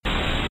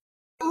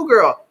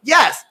girl.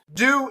 Yes,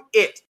 do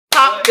it.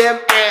 Pop them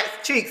ass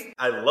cheeks.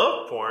 I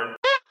love porn.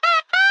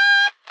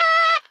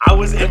 I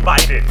was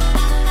invited.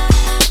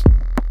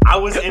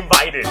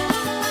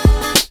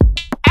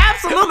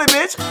 Absolutely,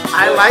 bitch.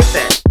 I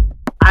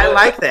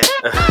like that.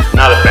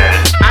 Not a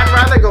fan. I'd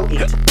rather go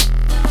eat.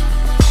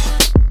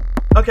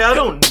 Okay, I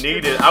don't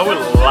need it. I would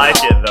like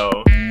it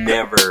though.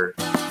 Never,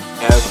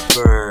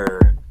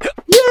 ever.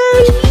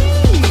 Yay!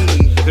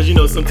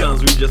 Because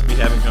sometimes we just be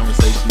having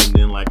conversation and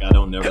then like I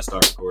don't never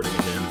start recording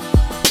and then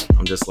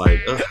I'm just like,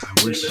 ugh, I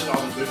wish.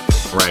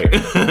 Right.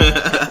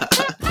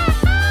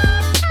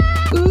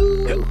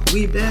 Ooh,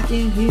 we back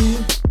in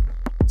here.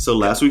 So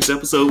last week's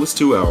episode was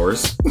 2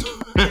 hours.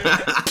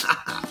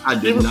 I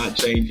did not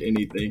change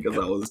anything because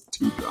I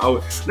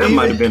was that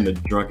might have been the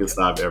drunkest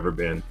I've ever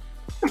been.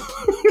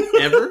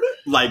 Ever?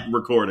 Like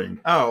recording.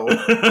 Oh.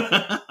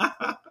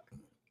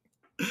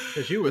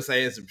 Because you were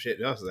saying some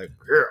shit. I was like,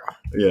 girl.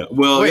 Yeah.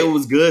 Well, Wait. It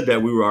was good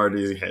that we were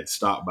already had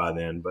stopped by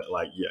then, but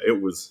like, yeah,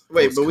 it was.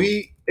 Wait, but cool.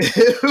 we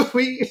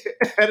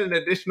had an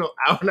additional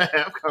hour and a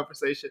half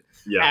conversation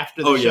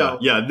after the show.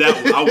 Yeah.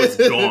 That I was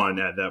gone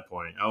at that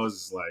point. I was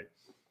just like,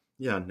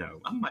 yeah,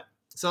 no, I might.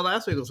 So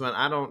last week was fun.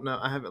 I don't know.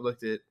 I haven't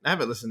listened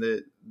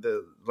to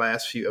the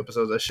last few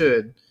episodes. I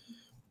should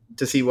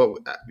to see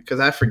because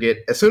I forget.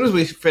 As soon as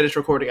we finish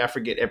recording, I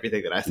forget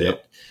everything that I said.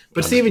 Yep.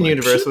 But Steven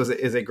Universe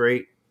is a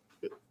great.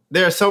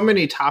 There are so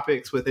many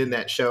topics within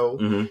that show.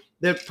 Mm-hmm.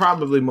 There's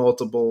probably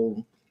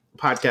multiple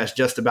podcasts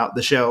just about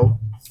the show.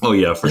 Oh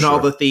yeah, for and sure. all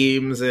the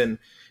themes and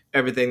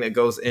everything that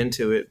goes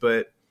into it.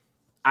 But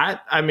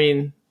I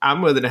mean,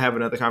 I'm willing to have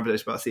another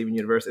conversation about Steven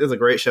Universe. It's a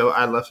great show.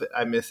 I love it.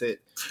 I miss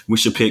it. We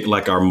should pick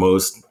like our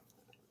most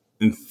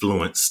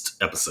influenced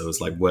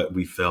episodes, like what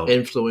we felt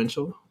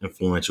influential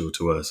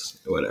to us,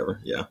 or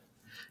whatever. Yeah,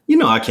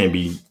 I can't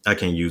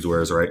use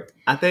words right.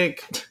 I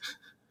think.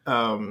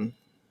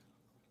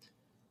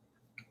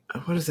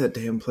 What is that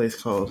damn place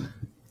called?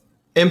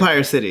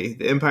 Empire City.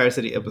 The Empire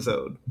City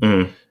episode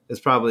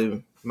is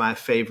probably my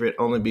favorite,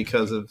 only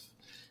because of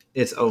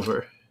it's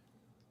over,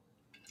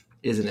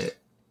 isn't it?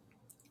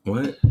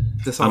 What?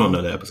 The song. I don't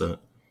know the episode.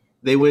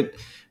 They went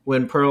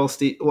when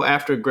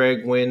after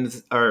Greg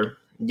wins or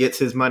gets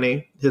his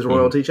money, his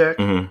royalty check.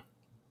 Mm-hmm.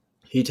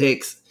 He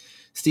takes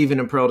Steven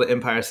and Pearl to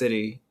Empire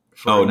City.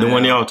 The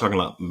one y'all were talking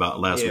about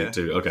last week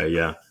too. Okay,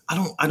 yeah.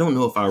 I don't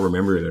know if I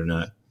remember it or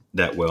not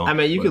that well. I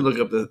mean, you could look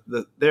up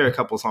there are a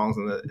couple songs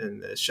in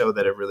the show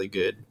that are really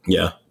good.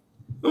 Yeah,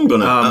 I'm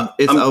gonna.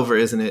 It's over,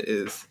 isn't it?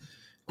 Is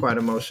quite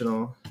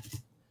emotional.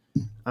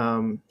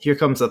 Here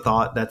Comes a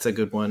Thought. That's a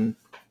good one.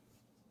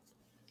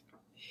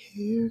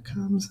 Here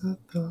comes a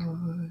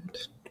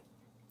thought.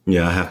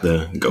 Yeah, I have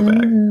to go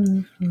back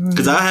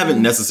because I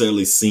haven't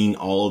necessarily seen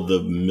all of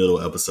the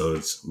middle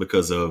episodes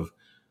because of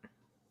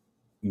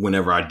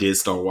whenever I did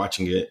start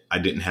watching it, I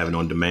didn't have it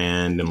on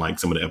demand, and like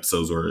some of the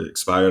episodes were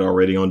expired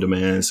already on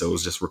demand, so it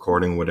was just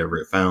recording whatever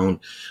it found.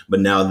 But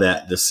now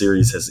that the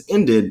series has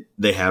ended,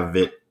 they have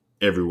it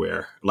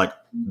everywhere, like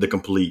the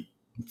complete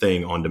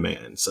thing on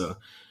demand. So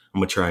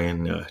I'm gonna try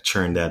and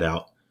churn that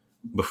out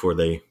before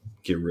they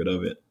get rid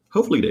of it.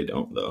 Hopefully they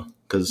don't though,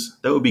 because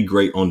that would be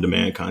great on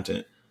demand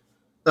content.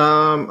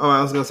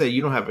 I was gonna say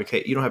you don't have a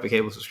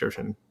cable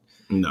subscription.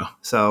 No.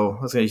 So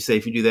I was gonna say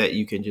if you do that,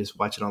 you can just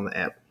watch it on the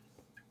app.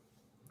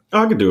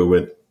 I could do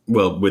it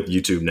with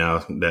YouTube now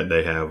that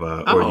they have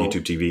or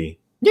YouTube TV.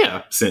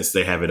 Yeah, since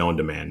they have it on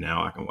demand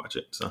now, I can watch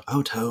it. So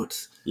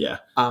totes. Yeah.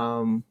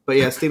 But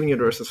yeah, Steven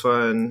Universe was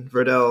fun.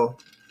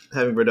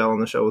 Having Verdell on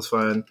the show was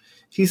fun.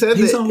 He said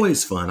he's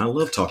always fun. I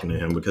love talking to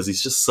him because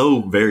he's just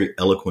so very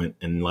eloquent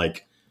and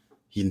like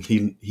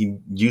he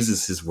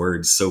uses his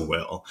words so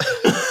well.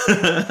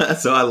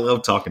 So I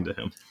love talking to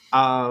him.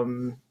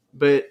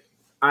 But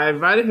I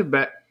invited him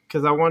back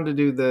because I wanted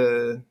to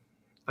do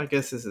I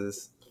guess this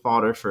is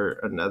fodder for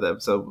another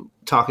episode,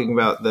 talking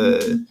about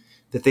the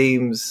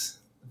themes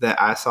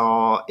that I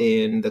saw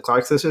in the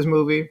Clark Sisters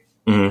movie.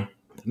 Mm-hmm.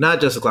 Not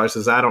just the Clark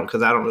Sisters. I don't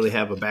really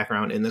have a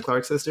background in the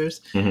Clark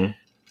Sisters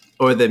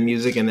or the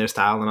music and their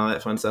style and all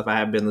that fun stuff. I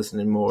have been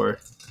listening more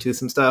to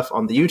some stuff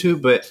on the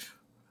YouTube, but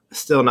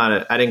still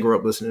I didn't grow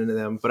up listening to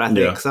them. But I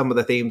think some of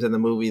the themes in the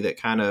movie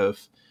that kind of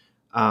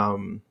I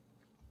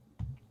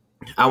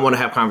want to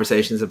have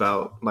conversations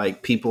about,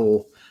 like,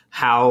 people,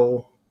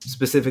 how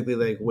specifically,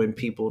 like, when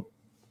people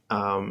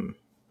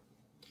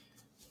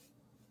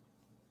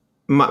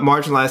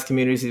marginalized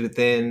communities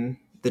within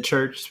the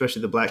church,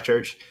 especially the Black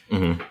church,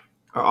 are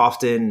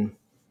often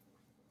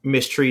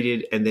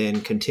mistreated and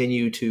then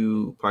continue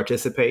to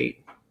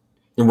participate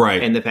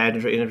in the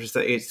pageantry. And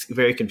it's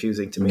very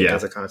confusing to me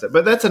as a concept.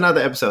 But that's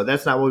another episode.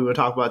 That's not what we want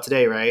to talk about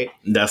today, right?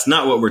 That's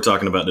not what we're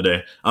talking about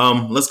today.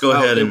 Let's go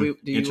ahead and do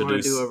you introduce.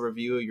 want to do a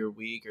review of your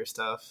week or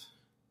stuff?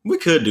 We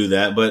could do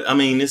that, but I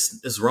mean,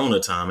 it's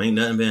Rona time. Ain't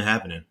nothing been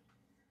happening.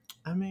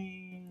 I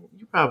mean,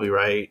 you're probably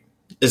right.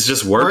 It's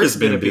just work has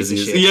been busy.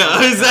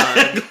 Yeah,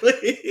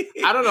 exactly.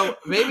 I don't know.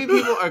 Maybe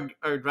people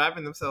are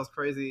driving themselves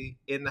crazy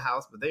in the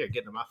house, but they are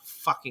getting on my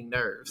fucking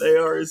nerves. They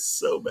are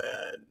so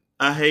bad.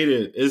 I hate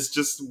it. It's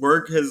just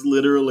work has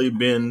literally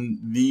been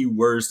the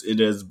worst it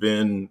has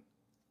been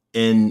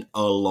in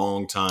a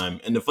long time.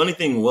 And the funny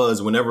thing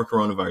was, whenever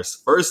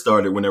coronavirus first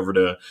started, whenever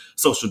the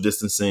social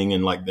distancing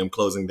and like them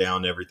closing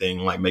down everything,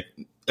 like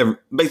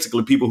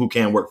basically people who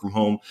can work from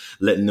home,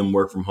 letting them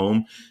work from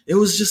home, it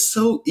was just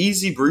so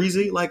easy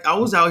breezy. Like I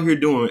was out here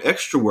doing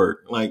extra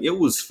work. Like it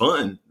was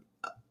fun.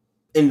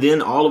 And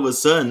then all of a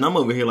sudden I'm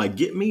over here like,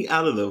 get me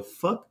out of the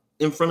fuck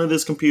in front of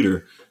this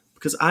computer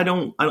because I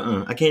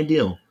can't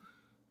deal.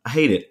 I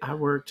hate it. I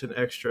worked an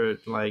extra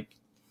like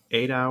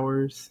 8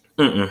 hours.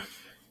 Mm-mm.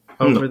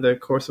 Over the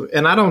course of,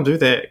 and I don't do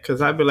that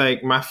because I'd be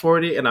like my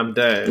 40 and I'm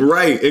done.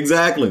 Right,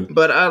 exactly.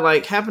 But I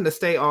like having to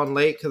stay on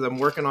late because I'm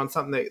working on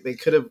something that they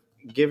could have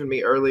given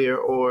me earlier,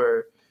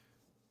 or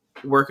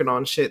working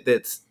on shit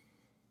that's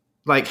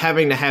like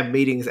having to have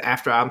meetings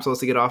after I'm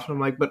supposed to get off. And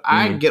I'm like, but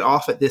I get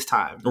off at this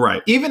time.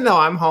 Right. Even though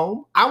I'm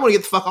home, I want to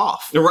get the fuck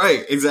off.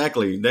 Right,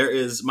 exactly.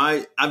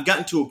 I've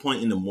gotten to a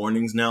point in the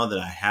mornings now that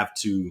I have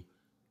to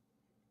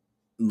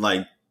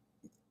like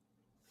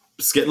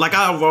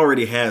I've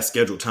already had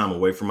scheduled time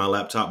away from my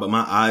laptop, but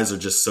my eyes are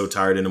just so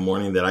tired in the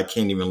morning that I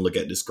can't even look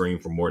at the screen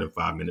for more than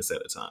 5 minutes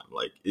at a time.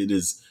 Like it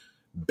is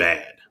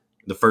bad.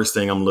 The first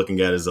thing I'm looking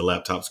at is a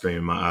laptop screen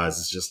in my eyes.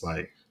 It's just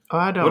like, oh,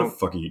 I don't. What the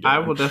fuck are you doing? I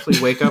will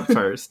definitely wake up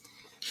first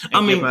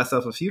and give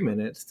myself a few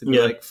minutes to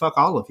be like, fuck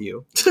all of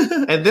you.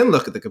 And then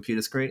look at the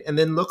computer screen and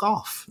then look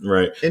off.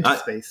 Right. Into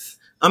space.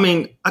 I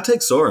mean, I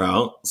take Sora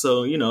out.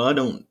 So, I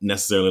don't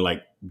necessarily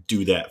like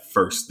do that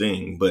first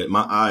thing, but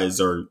my eyes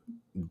are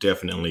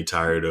definitely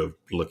tired of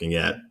looking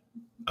at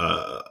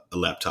a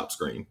laptop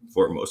screen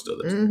for most of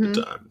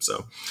the time.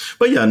 So,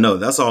 but yeah, no,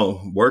 that's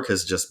all. Work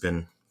has just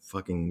been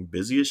fucking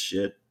busy as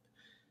shit.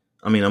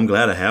 I mean, I'm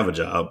glad I have a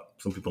job.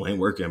 Some people ain't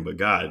working, but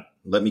God,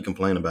 let me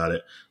complain about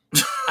it.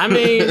 I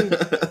mean,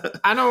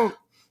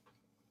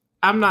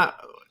 I'm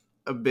not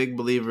a big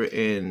believer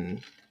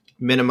in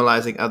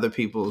minimalizing other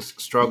people's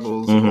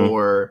struggles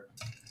or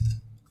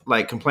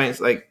like complaints.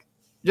 Like,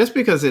 just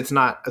because it's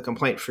not a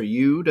complaint for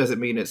you doesn't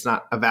mean it's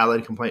not a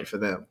valid complaint for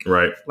them.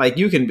 Right. Like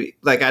you can be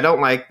like, I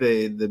don't like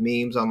the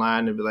memes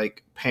online to be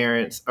like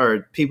parents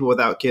or people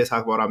without kids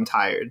talk about I'm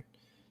tired.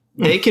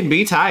 They can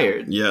be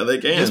tired. Yeah, they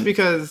can. Just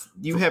because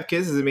you have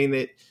kids doesn't mean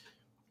that,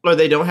 or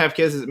they don't have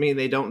kids doesn't mean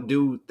they don't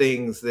do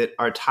things that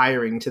are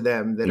tiring to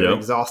them, that are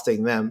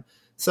exhausting them.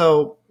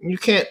 So you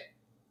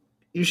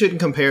shouldn't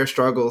compare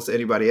struggles to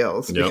anybody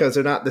else because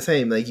they're not the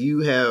same. Like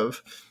you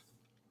have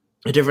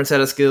a different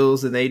set of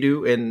skills than they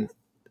do. And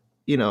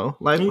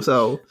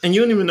so. And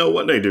you don't even know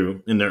what they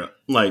do in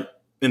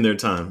their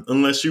time.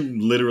 Unless you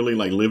literally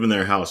like live in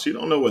their house. You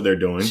don't know what they're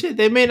doing. Shit,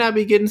 they may not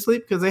be getting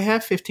sleep because they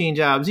have 15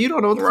 jobs. You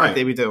don't know what the fuck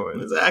they be doing.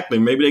 Exactly.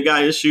 Maybe they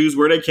got issues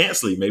where they can't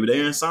sleep. Maybe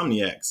they're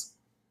insomniacs.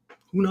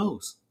 Who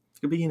knows?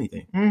 It could be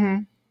anything.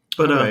 Mm-hmm.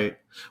 But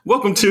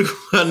welcome to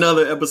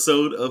another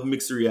episode of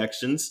Mixed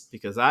Reactions.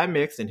 Because I'm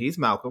mixed and he's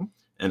Malcolm.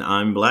 And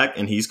I'm Black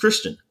and he's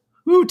Christian.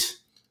 Woot.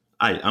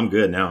 I'm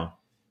good now.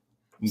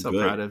 I'm so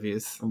proud of you.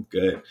 I'm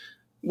good.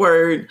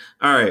 Word.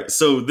 All right.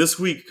 So this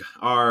week,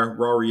 our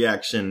raw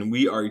reaction,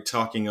 we are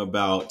talking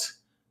about,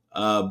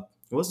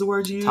 what's the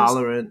word you use?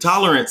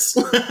 Tolerance.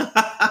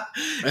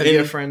 And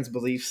your friends'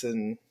 beliefs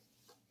and.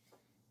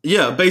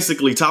 Yeah,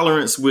 basically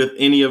tolerance with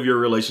any of your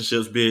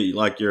relationships, be it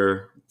like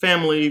your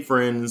family,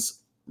 friends,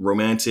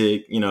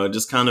 romantic,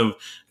 just kind of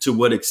to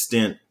what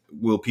extent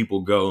will people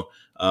go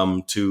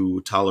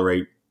to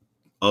tolerate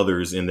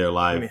others in their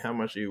life. I mean, how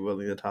much are you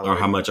willing to tolerate? Or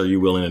how much are you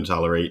willing to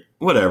tolerate?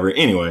 Whatever.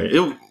 Anyway,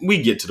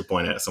 we get to the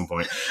point at some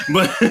point.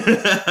 But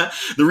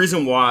the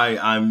reason why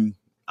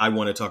I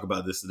want to talk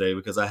about this today,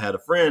 because I had a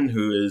friend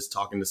who is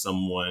talking to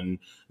someone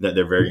that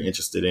they're very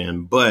interested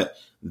in, but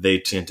they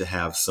tend to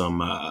have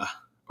some,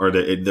 or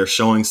they're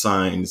showing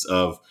signs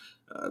of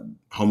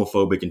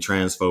homophobic and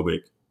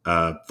transphobic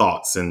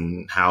thoughts,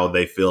 and how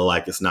they feel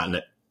like it's not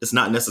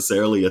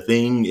necessarily a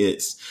thing.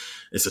 It's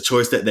a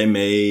choice that they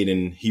made,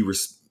 and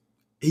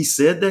he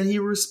said that he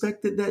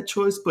respected that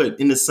choice, but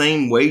in the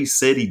same way he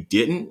said he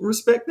didn't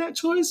respect that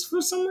choice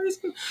for some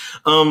reason.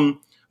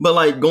 But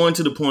like going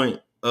to the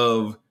point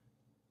of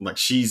like,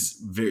 she's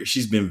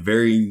been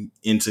very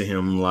into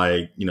him.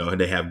 Like,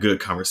 they have good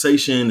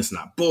conversation. It's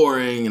not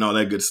boring and all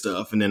that good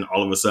stuff. And then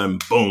all of a sudden,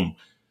 boom.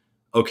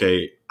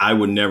 Okay. I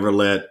would never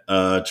let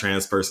a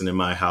trans person in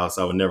my house.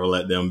 I would never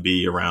let them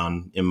be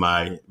around in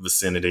my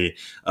vicinity.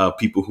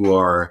 People who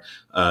are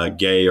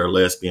gay or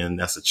lesbian,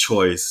 that's a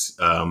choice.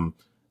 And,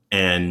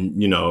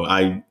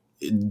 I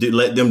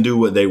let them do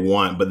what they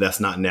want, but that's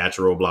not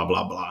natural, blah,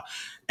 blah, blah.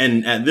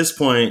 And at this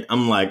point,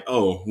 I'm like,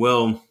 oh,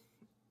 well,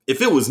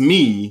 if it was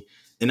me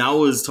and I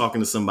was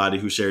talking to somebody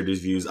who shared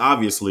these views,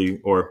 obviously,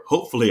 or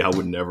hopefully I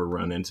would never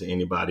run into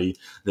anybody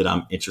that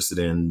I'm interested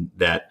in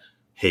that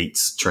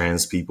hates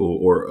trans people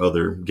or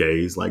other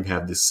gays, like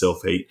have this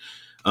self-hate.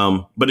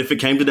 But if it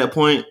came to that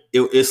point,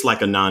 it's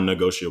like a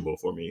non-negotiable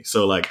for me.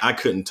 So like, I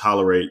couldn't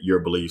tolerate your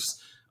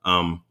beliefs,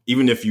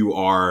 even if you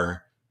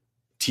are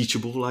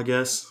teachable, I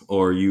guess,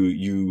 or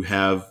you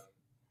have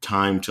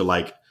time to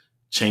like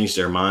change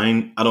their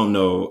mind. I don't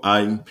know.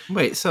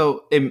 Wait,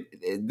 so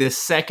the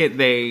second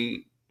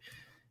they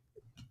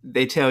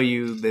tell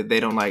you that they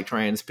don't like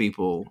trans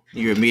people,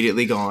 you're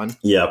immediately gone?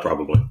 Yeah,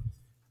 probably.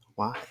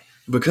 Why?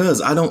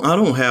 Because I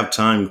don't have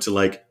time to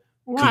like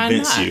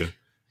convince you.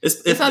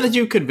 It's not that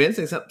you're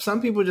convincing.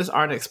 Some people just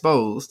aren't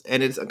exposed,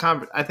 and it's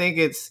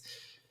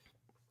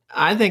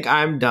I think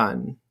I'm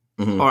done,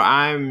 or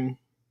I'm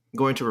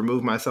going to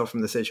remove myself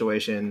from the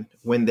situation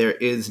when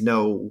there's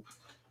no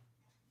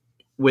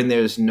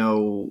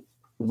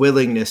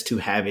willingness to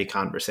have a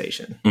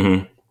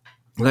conversation.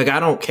 Like, I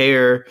don't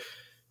care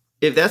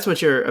if that's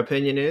what your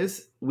opinion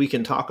is. We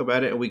can talk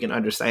about it and we can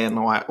understand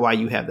why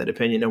you have that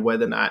opinion and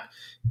whether or not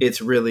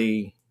it's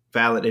really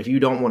valid. If you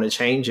don't want to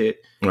change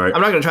it, right. I'm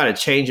not going to try to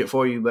change it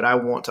for you, but I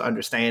want to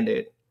understand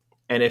it.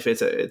 And if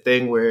it's a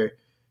thing where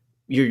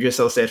you're just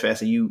so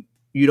steadfast and you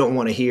don't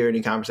want to hear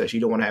any conversation,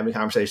 you don't want to have any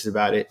conversations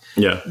about it,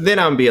 then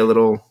I'm be a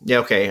little,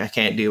 okay, I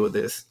can't deal with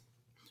this.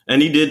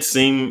 And he did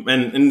seem,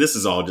 and this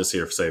is all just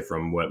hearsay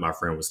from what my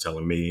friend was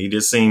telling me, he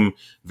did seem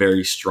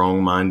very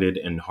strong-minded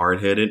and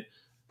hard-headed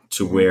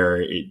to where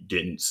it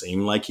didn't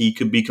seem like he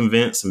could be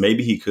convinced.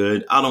 Maybe he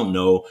could. I don't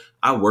know.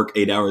 I work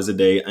 8 hours a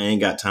day. I ain't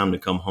got time to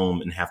come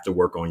home and have to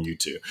work on you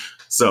too.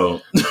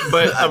 So,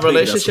 but a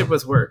relationship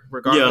is work,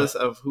 regardless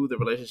of who the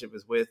relationship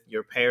is with,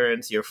 your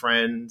parents, your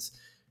friends,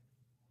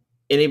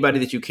 anybody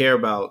that you care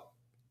about.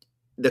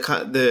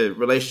 The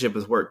relationship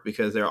is work,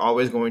 because there are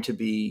always going to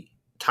be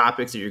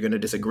topics that you're going to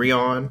disagree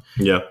on.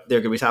 Yeah.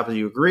 There could be topics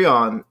you agree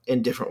on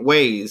in different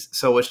ways.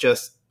 So it's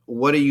just,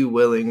 what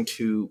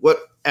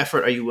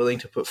effort are you willing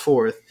to put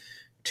forth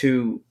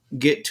to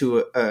get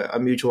to a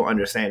mutual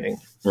understanding?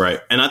 Right.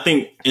 And I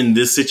think in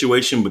this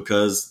situation,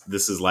 because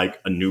this is like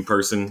a new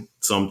person,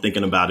 so I'm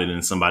thinking about it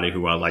in somebody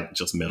who I like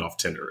just met off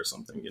Tinder or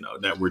something,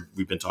 that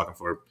we've been talking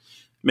for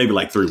maybe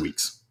like 3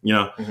 weeks,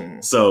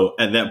 So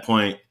at that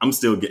point, I'm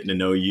still getting to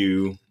know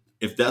you.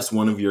 If that's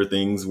one of your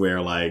things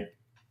where like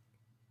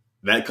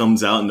that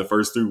comes out in the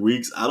first 3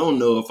 weeks, I don't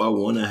know if I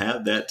want to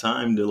have that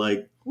time to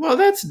like. Well,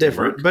 that's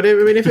different. Work. But I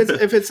mean, if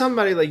it's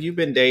somebody like you've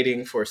been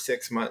dating for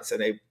 6 months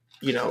and they,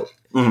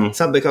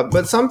 something comes,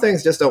 but some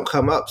things just don't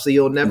come up. So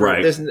you'll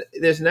never,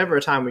 there's never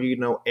a time where you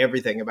know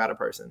everything about a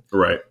person.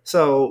 Right.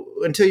 So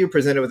until you're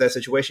presented with that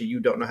situation, you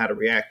don't know how to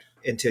react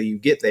until you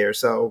get there.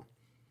 So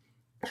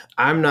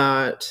I'm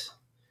not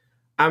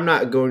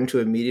going to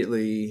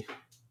immediately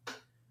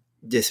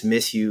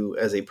dismiss you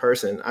as a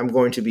person. I'm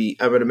going to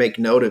make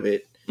note of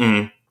it.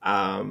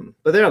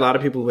 But there are a lot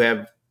of people who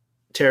have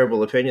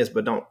terrible opinions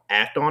but don't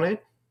act on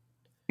it.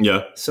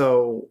 Yeah.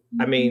 So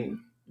I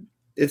mean,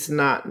 it's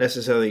not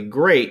necessarily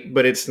great,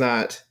 but it's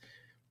not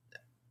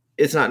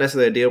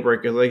necessarily a deal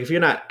breaker. Like, if you're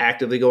not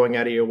actively going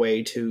out of your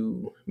way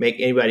to make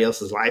anybody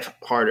else's life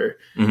harder,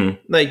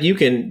 like you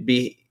can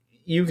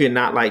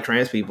not like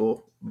trans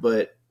people,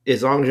 but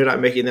as long as you're not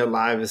making their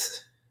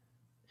lives,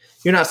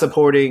 you're not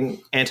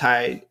supporting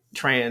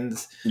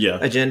anti-trans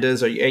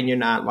agendas, and you're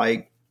not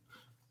like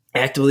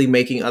actively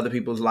making other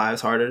people's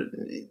lives harder,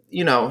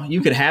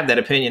 you can have that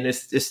opinion.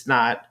 It's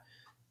not,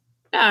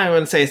 I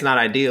wouldn't say it's not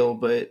ideal,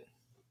 but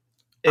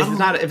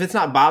if it's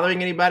not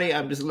bothering anybody,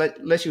 I'm just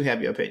let you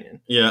have your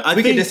opinion. Yeah.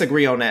 We can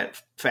disagree on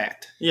that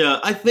fact. Yeah.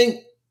 I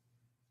think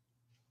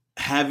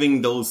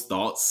having those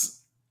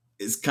thoughts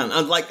is kind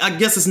of like, I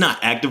guess it's not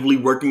actively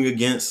working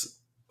against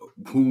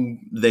who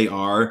they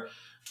are,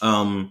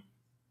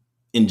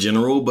 in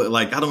general, but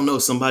like, I don't know,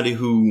 somebody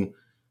who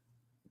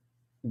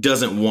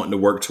doesn't want to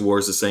work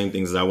towards the same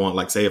things that I want.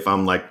 Like, say if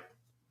I'm like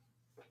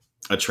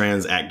a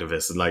trans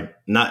activist, like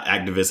not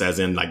activist as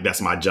in like that's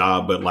my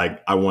job, but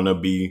like I want to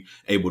be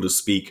able to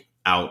speak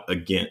out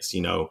against,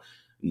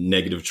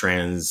 negative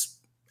trans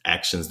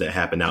actions that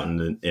happen out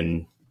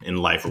in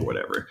life or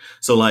whatever.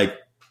 So like,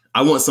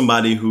 I want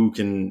somebody who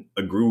can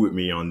agree with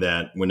me on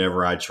that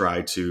whenever I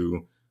try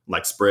to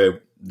like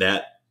spread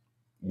that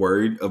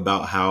word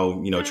about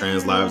how,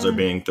 trans lives are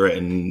being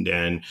threatened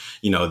and,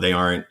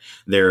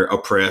 they're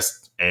oppressed,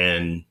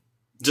 and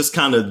just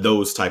kind of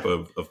those type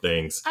of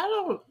things.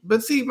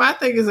 But see, my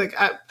thing is like,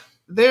 I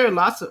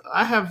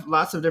have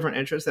lots of different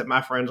interests that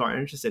my friends aren't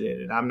interested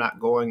in, and I'm not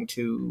going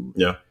to,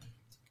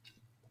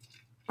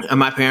 and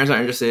my parents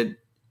aren't interested.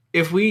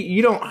 As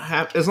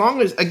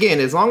long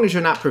as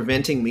you're not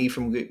preventing me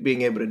from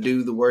being able to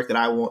do the work that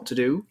I want to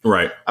do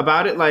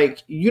about it,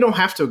 like, you don't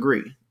have to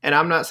agree. And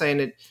I'm not saying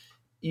that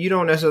you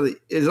don't necessarily,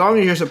 as long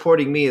as you're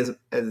supporting me as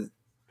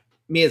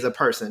a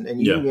person,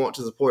 and you want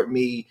to support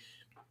me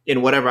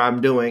in whatever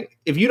I'm doing.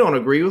 If you don't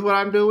agree with what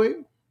I'm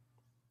doing,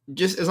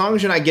 just as long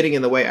as you're not getting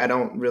in the way, I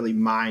don't really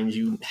mind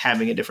you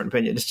having a different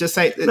opinion. It's just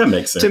that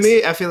makes sense. To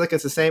me, I feel like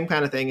it's the same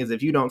kind of thing as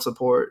if you don't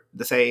support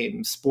the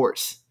same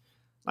sports.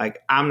 Like,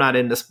 I'm not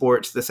into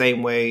sports the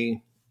same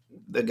way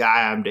the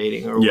guy I'm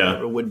dating or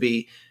whatever would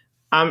be.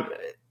 I'm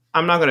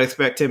not going to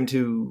expect him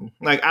to,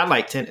 like, I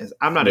like tennis.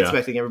 I'm not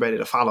expecting everybody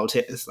to follow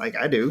tennis like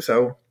I do.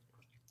 So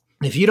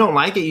if you don't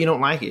like it, you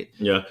don't like it.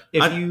 Yeah.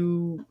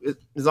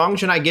 As long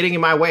as you're not getting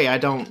in my way, I'm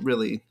not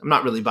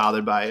really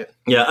bothered by it.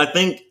 Yeah. I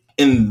think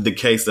in the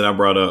case that I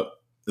brought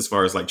up, as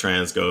far as like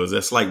trans goes.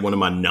 That's like one of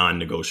my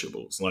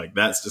non-negotiables. Like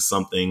that's just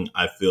something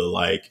I feel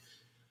like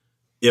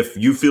if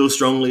you feel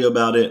strongly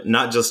about it,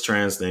 not just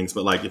trans things,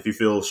 but like if you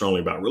feel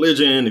strongly about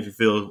religion, if you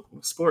feel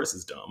sports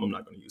is dumb, I'm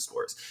not going to use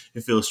sports. If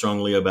you feel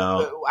strongly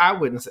about, I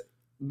wouldn't say,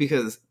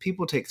 because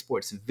people take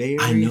sports very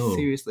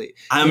seriously.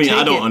 I mean,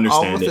 I don't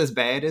understand almost it. as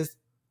bad as,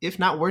 if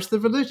not worse,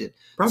 than religion.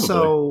 Probably.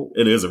 So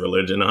it is a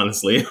religion,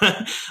 honestly.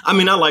 I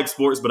mean, I like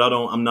sports, but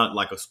I'm not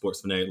like a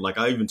sports fanatic. Like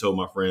I even told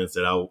my friends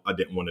that I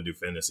didn't want to do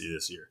fantasy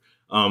this year.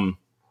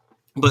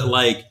 But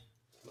like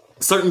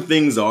certain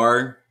things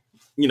are,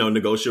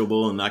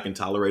 negotiable and I can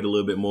tolerate a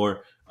little bit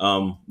more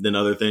than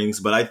other things.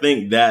 But I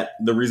think that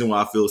the reason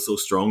why I feel so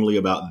strongly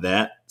about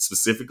that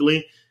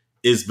specifically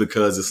is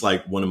because it's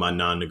like one of my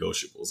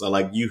non-negotiables. I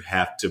like, you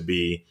have to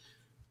be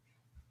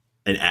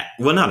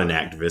not an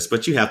activist,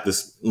 but you have to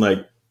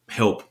like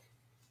help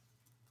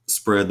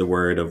spread the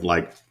word of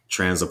like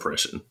trans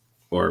oppression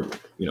or,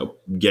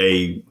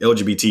 gay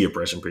LGBT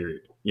oppression,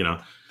 period,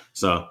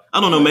 So I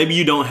don't know, maybe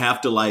you don't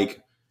have to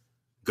like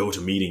go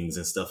to meetings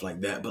and stuff like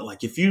that. But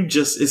like, if you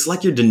it's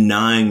like you're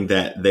denying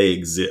that they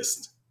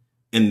exist.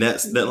 And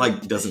that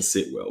like doesn't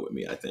sit well with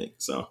me, I think.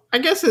 So I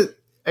guess it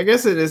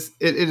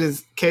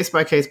is case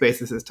by case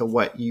basis as to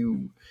what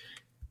you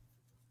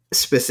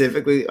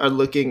specifically are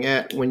looking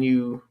at when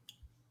you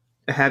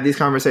have these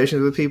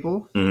conversations with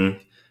people.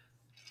 Mm-hmm.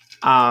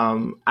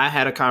 I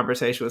had a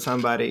conversation with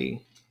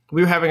somebody.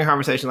 We were having a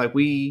conversation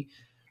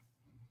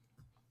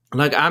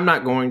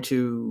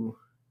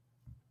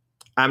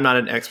I'm not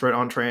an expert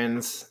on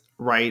trans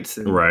rights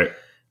and right.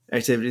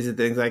 activities and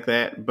things like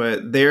that,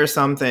 but there are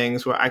some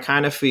things where I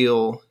kind of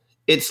feel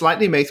it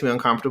slightly makes me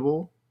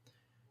uncomfortable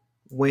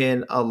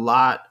when a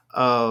lot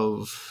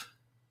of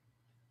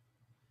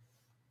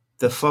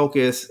the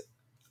focus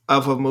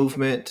of a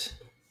movement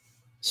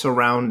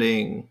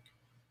surrounding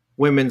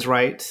women's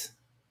rights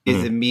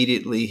is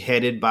immediately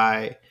headed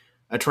by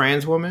a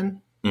trans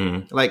woman.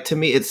 Mm-hmm. Like, to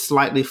me, it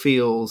slightly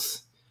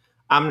feels,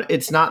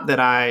 it's not that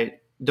I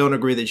don't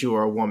agree that you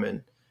are a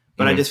woman,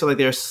 but I just feel like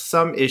there's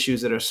some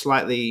issues that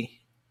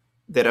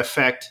that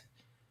affect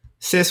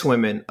cis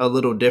women a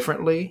little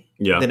differently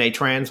than a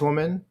trans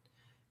woman.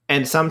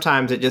 And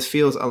sometimes it just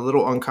feels a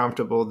little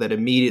uncomfortable that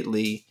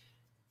immediately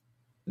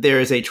there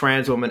is a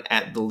trans woman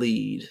at the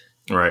lead.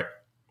 Right.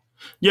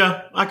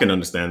 Yeah, I can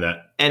understand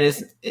that. And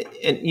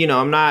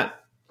I'm not,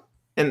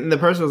 and the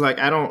person was like,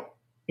 I don't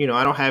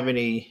have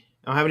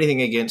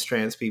anything against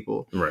trans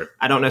people. Right.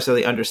 I don't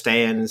necessarily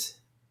understand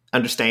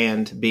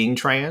being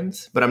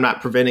trans, but I'm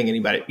not preventing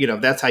anybody.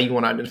 If that's how you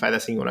want to identify,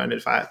 that's how you want to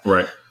identify.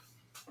 Right.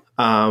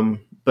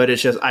 But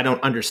it's just, I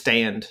don't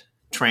understand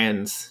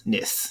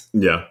transness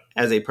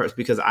as a person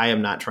because I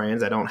am not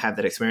trans. I don't have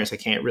that experience. I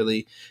can't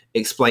really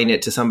explain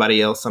it to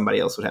somebody else. Somebody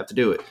else would have to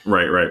do it.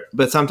 Right.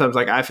 But sometimes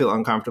like I feel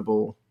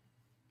uncomfortable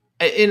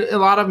in a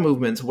lot of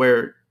movements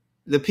where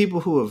the people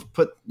who have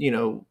put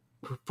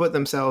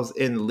themselves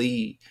in the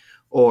lead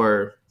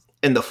or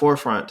in the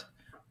forefront,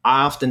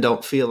 I often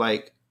don't feel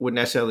like would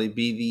necessarily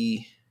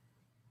be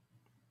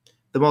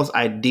the most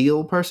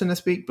ideal person to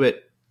speak,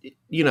 but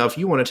if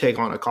you want to take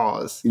on a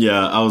cause,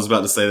 I was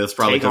about to say that's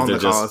probably take on the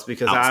just cause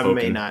because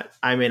outspoken.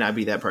 I may not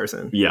be that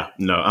person. Yeah,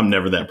 no, I'm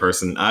never that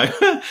person.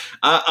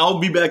 I'll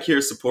be back here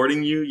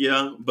supporting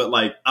you, but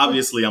like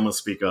obviously I'm gonna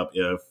speak up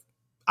if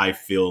I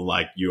feel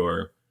like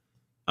you're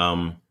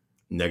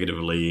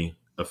negatively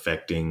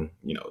affecting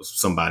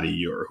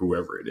somebody or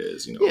whoever it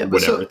is,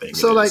 whatever thing.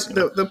 So it is,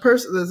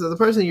 the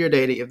person you're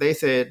dating, if they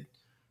said,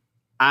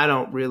 I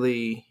don't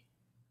really.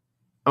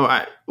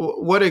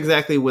 What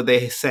exactly would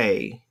they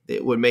say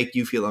that would make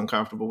you feel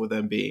uncomfortable with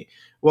them being?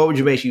 What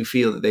would make you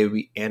feel that they would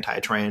be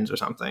anti-trans or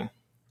something?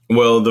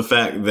 Well, the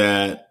fact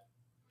that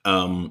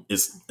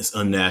it's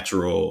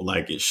unnatural,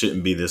 like it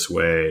shouldn't be this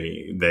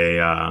way. They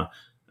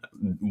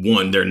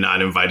they're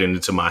not invited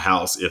into my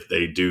house if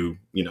they do.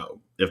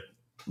 If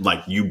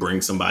like you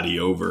bring somebody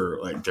over,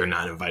 like they're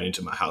not invited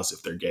into my house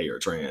if they're gay or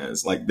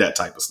trans, like that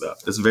type of stuff.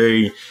 It's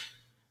very,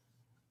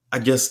 I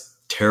guess,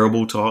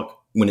 terrible talk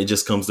when it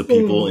just comes to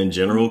people in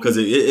general, because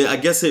I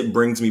guess it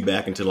brings me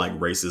back into like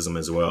racism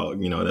as well.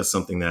 That's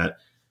something that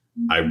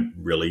I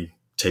really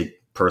take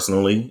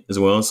personally as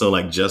well. So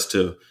like just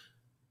to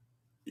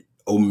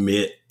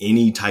omit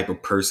any type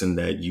of person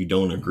that you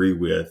don't agree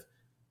with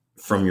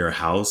from your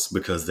house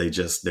because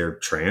they're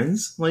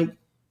trans, like,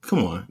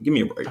 come on, give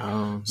me a break.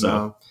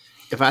 No.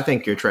 If I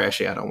think you're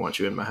trashy, I don't want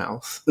you in my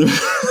house.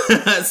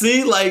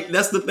 See, like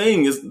that's the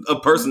thing. It's a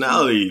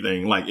personality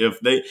thing. Like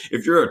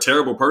if you're a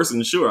terrible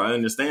person, sure, I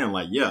understand.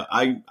 Like, yeah,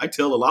 I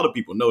tell a lot of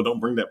people, no, don't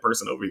bring that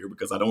person over here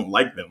because I don't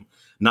like them.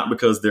 Not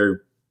because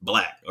they're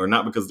black or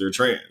not because they're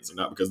trans or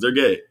not because they're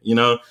gay,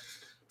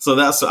 So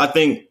that's, I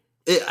think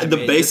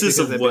the basis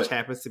of what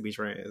happens to be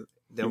trans.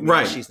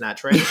 Right. She's not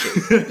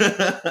trashy.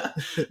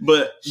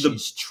 But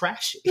she's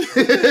trashy.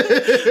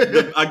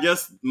 I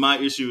guess my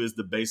issue is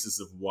the basis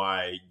of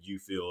why you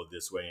feel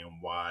this way and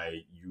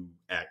why you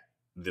act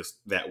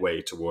that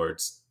way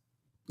towards,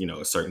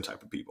 a certain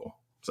type of people.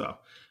 So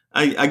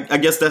I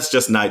guess that's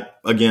just not,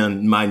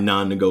 again, my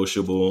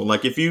non-negotiable.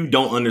 Like, if you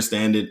don't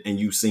understand it and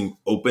you seem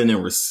open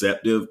and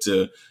receptive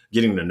to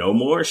getting to know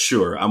more,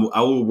 sure,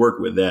 I will work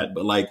with that.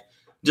 But like,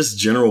 just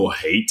general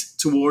hate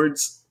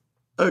towards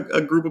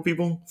a group of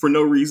people for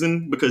no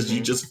reason because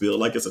you just feel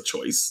like it's a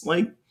choice.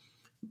 Like,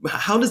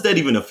 how does that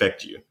even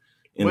affect you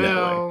in that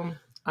way?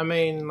 I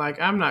mean,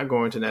 like, I'm not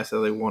going to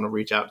necessarily want to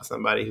reach out to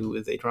somebody who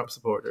is a Trump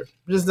supporter.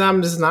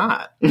 I'm just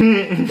not.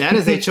 That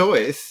is a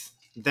choice.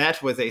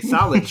 That was a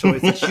solid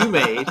choice that you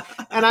made,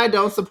 and I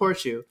don't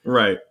support you.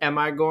 Right. Am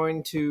I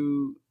going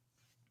to?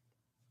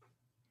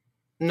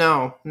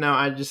 No,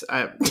 I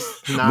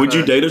Would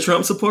you date a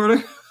Trump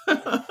supporter?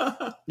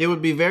 It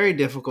would be very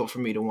difficult for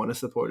me to want to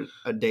support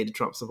a dated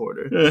Trump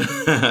supporter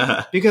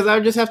because I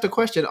would just have to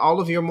question all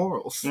of your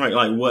morals. Right,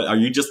 like what? Are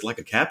you just like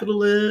a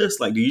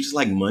capitalist? Like, do you just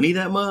like money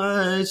that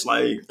much?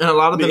 Like, and a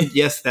lot of them,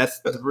 yes, that's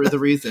the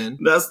reason.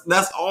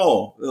 That's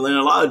all. And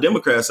a lot of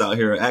Democrats out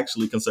here are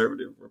actually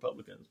conservative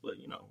Republicans, but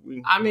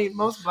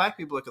most black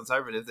people are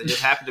conservatives. They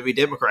just happen to be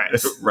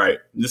Democrats. Right.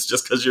 It's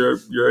just because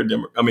you're a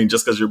Democrat. I mean,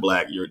 just because you're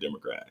black, you're a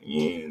Democrat.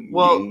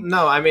 Well,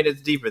 no, I mean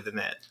it's deeper than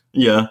that.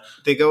 Yeah,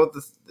 they go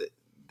with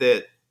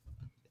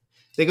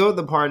they go with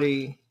the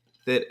party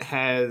that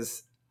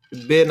has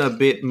been a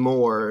bit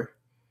more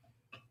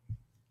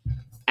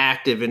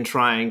active in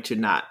trying to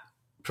not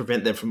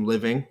prevent them from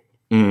living.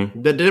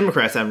 Mm-hmm. The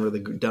Democrats haven't really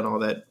done all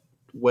that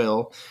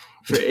well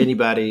for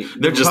anybody.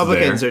 They're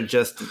Republicans are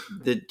just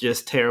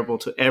terrible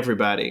to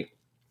everybody.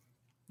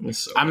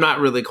 So I'm not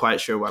really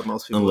quite sure why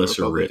most people unless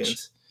are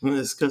Republicans. You're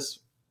rich. It's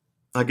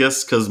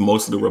because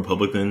most of the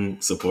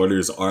Republican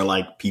supporters are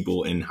like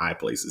people in high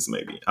places.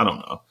 Maybe, I don't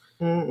know.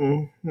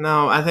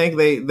 No, I think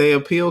they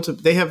appeal to.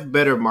 They have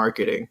better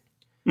marketing.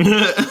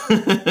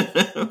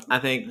 I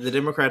think the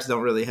Democrats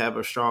don't really have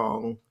a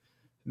strong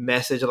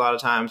message a lot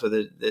of times, so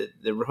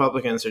the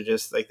Republicans are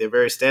just like they're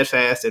very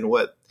steadfast in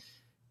what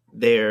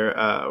their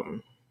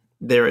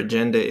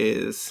agenda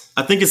is.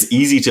 I think it's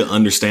easy to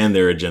understand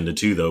their agenda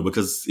too, though,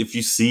 because if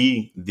you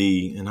see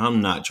and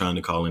I'm not trying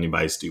to call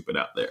anybody stupid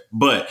out there,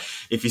 but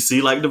if you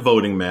see like the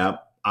voting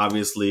map,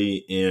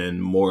 obviously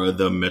in more of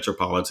the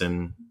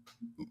metropolitan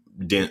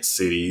dense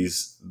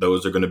cities,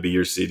 those are going to be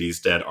your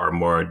cities that are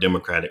more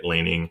Democratic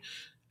leaning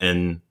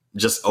and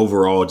just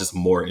overall just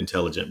more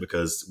intelligent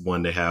because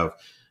one, they have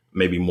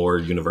maybe more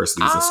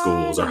universities and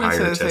schools or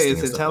higher testing.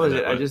 It's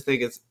intelligent. I just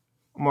think it's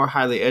more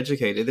highly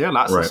educated. There are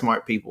lots of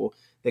smart people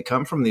that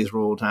come from these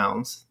rural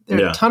towns.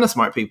 There are a ton of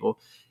smart people.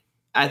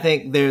 I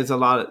think there's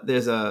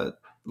a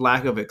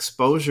lack of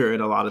exposure in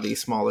a lot of these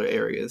smaller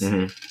areas.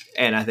 Mm-hmm.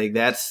 And I think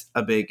that's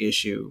a big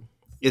issue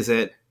is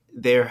that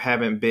they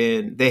haven't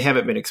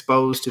been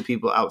exposed to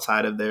people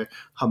outside of their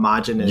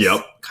homogenous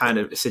kind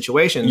of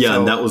situation. Yeah,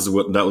 and that was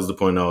the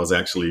point I was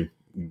actually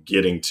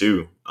getting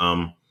to.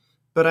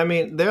 But I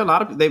mean, there are a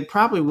lot of they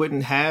probably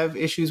wouldn't have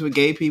issues with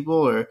gay people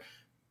or,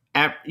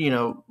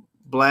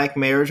 black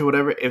marriage or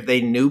whatever if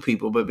they knew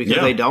people. But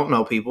because they don't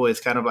know people,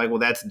 it's kind of like, well,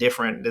 that's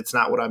different. That's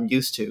not what I'm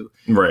used to.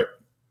 Right.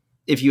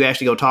 If you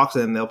actually go talk to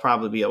them, they'll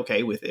probably be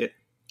okay with it.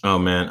 Oh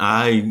man,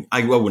 I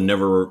would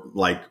never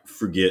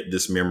forget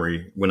this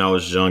memory when I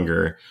was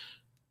younger.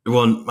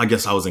 Well, I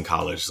guess I was in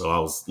college, so I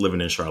was living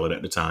in Charlotte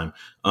at the time.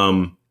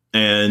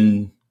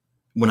 And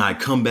when I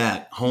come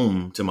back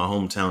home to my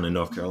hometown in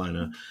North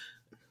Carolina,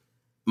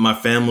 my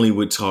family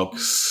would talk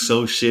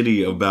so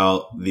shitty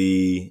about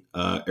the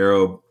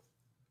Arab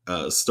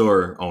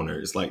store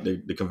owners, like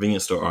the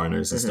convenience store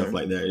owners and stuff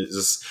like that.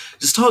 It's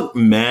just talk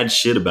mad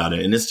shit about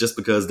it, and it's just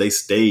because they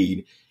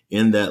stayed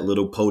in that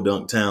little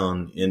podunk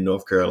town in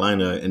North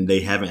Carolina, and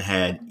they haven't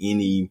had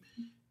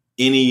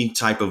any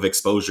type of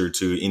exposure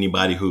to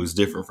anybody who's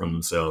different from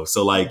themselves.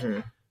 So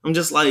I'm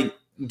just like,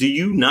 do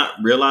you not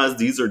realize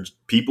these are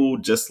people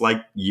just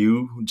like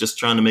you, just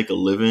trying to make a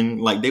living?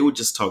 Like, they would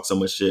just talk so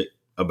much shit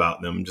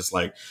about them, just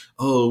like,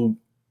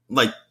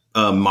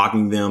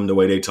 mocking them the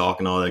way they talk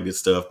and all that good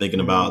stuff, thinking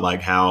about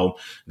like how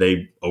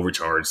they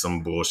overcharge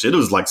some bullshit. It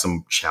was like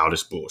some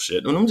childish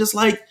bullshit. And I'm just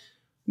like,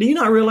 do you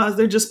not realize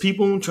they're just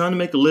people trying to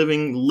make a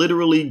living,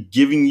 literally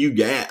giving you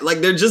gas? Like,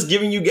 they're just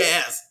giving you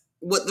gas.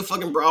 What the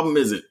fucking problem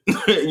is it?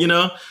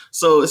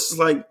 So it's just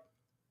like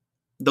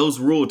those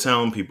rural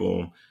town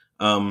people,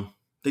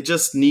 they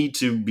just need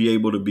to be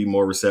able to be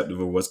more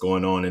receptive of what's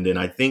going on. And then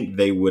I think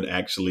they would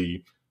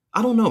actually,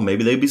 I don't know,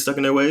 maybe they'd be stuck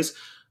in their ways.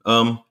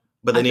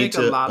 But they need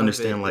to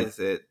understand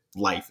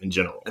life in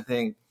general. I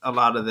think a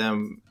lot of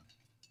them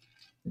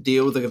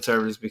deal with the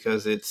conservatives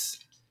because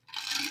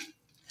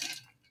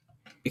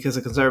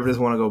the conservatives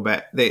want to go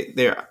back.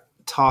 Their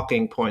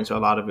talking points are a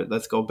lot of it.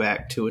 Let's go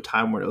back to a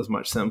time where it was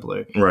much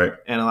simpler. Right.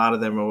 And a lot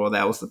of them are, well,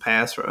 that was the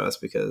past for us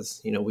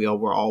because, we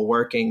were all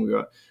working.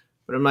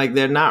 But I'm like,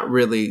 they're not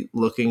really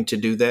looking to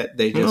do that.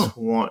 They just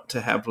want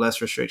to have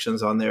less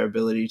restrictions on their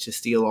ability to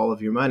steal all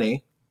of your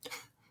money.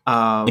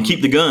 And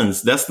keep the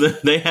guns.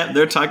 They have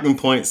their talking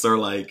points are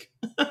like,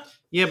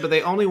 yeah, but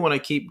they only want to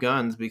keep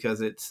guns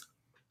because it's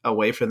a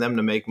way for them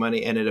to make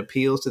money, and it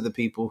appeals to the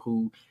people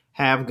who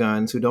have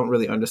guns who don't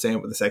really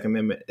understand what the Second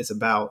Amendment is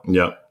about.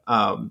 Yeah.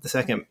 The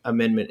Second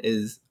Amendment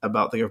is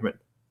about the government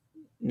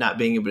not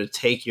being able to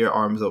take your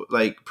arms,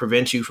 like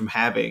prevent you from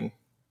having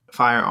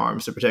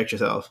firearms to protect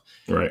yourself.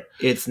 Right.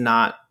 It's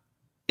not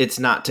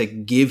to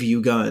give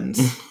you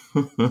guns.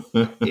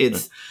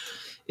 It's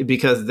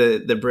because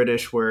the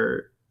British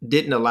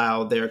didn't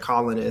allow their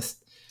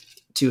colonists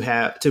to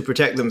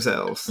protect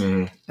themselves,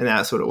 and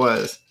that's what it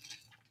was.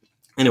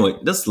 Anyway,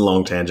 that's a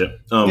long tangent.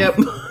 Yep.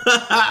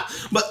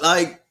 But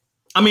like,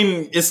 I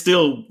mean, it's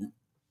still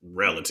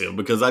relative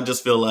because I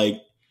just feel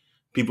like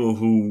people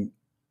who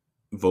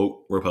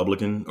vote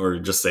Republican or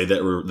just say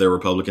that they're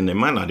Republican, they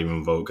might not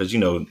even vote because,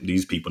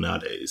 these people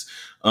nowadays.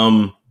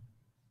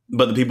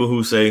 But the people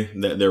who say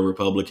that they're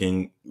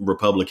Republican,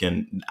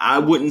 I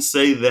wouldn't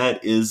say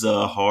that is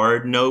a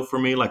hard no for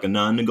me, like a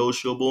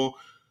non-negotiable,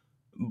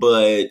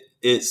 but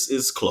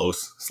it's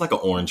close. It's like an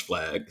orange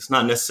flag. It's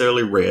not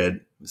necessarily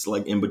red. It's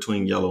like in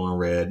between yellow and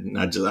red. And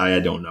I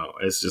don't know.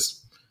 It's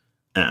just,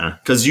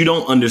 because you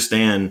don't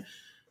understand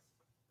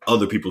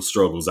other people's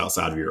struggles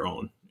outside of your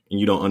own. And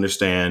you don't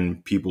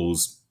understand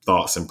people's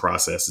thoughts and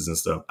processes and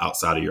stuff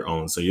outside of your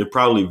own. So you're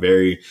probably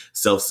very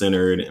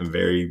self-centered and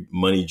very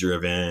money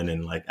driven.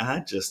 And like,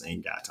 I just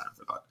ain't got time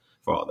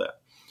for all that.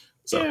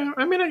 So, yeah,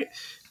 I mean,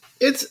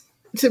 it's,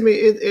 to me,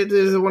 it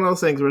is one of those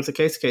things where it's a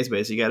case-to-case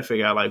basis. You got to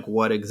figure out like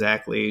what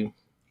exactly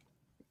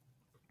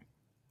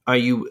are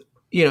you,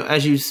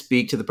 as you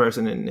speak to the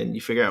person and you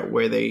figure out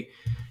where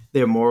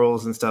their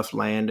morals and stuff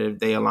land, if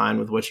they align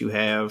with what you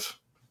have,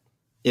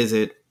 is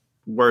it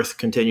worth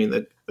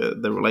continuing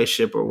the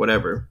relationship or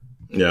whatever?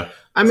 Yeah.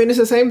 I mean, it's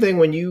the same thing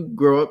when you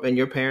grow up and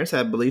your parents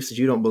have beliefs that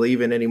you don't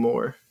believe in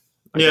anymore.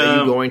 Like, yeah. Are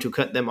you going to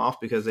cut them off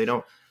because they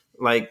don't,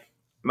 like,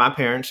 my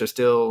parents are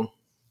still,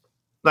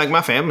 like,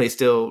 my family's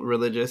still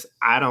religious.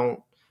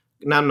 I'm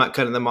not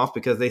cutting them off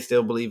because they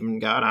still believe in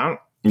God.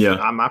 Yeah.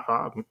 Not my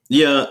problem.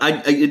 Yeah.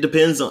 It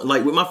depends on,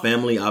 like, with my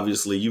family,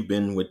 obviously you've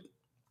been with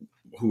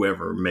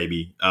whoever,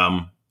 maybe,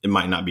 it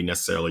might not be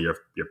necessarily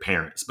your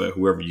parents, but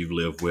whoever you've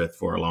lived with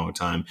for a long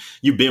time,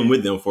 you've been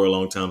with them for a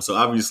long time. So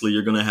obviously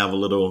you're going to have a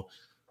little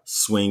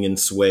swing and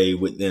sway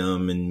with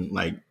them and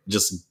like,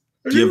 just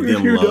give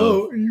them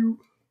love.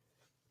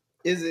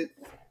 Is it?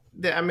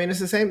 I mean, it's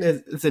the same.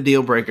 It's a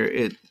deal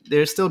breaker.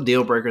 There's still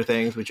deal breaker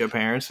things with your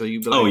parents. So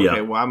you be like,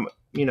 okay, well,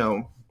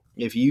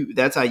 if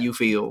that's how you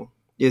feel,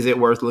 is it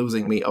worth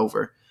losing me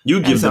over? You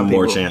give them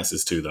more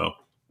chances too, though.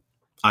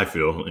 I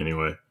feel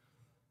anyway.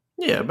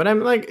 Yeah, but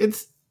I'm like,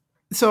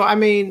 so I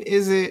mean,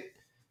 is it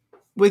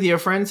with your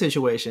friend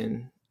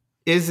situation?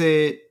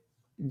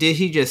 Did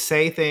he just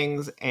say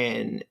things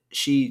and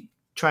she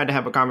tried to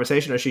have a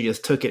conversation, or she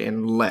just took it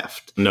and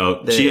left?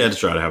 No, she had to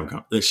try to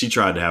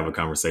have a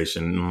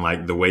conversation. And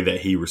like the way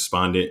that he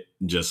responded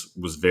just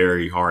was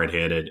very hard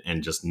headed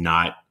and just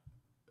not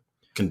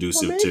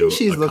conducive to.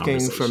 She's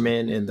looking for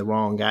men in the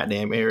wrong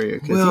goddamn area.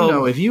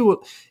 Because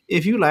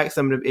if you like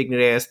some of them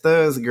ignorant ass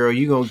thugs, girl,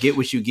 you gonna get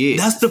what you get.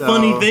 That's the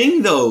funny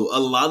thing, though. A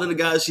lot of the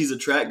guys she's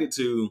attracted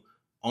to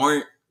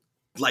aren't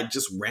like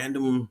just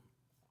random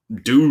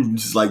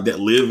dudes like that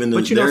live in the.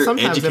 But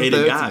they're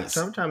educated guys.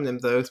 Sometimes them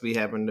thugs be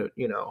having to,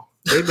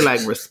 they be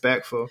like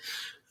respectful.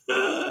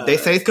 They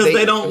say because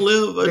they don't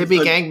live. They be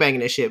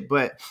gangbanging and shit,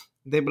 but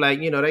they be like,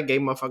 that gay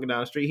motherfucker down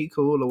the street, he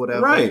cool or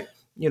whatever. Right.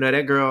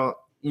 That girl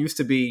used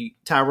to be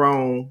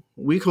Tyrone.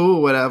 We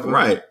cool, whatever.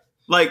 Right.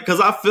 Like, because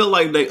I feel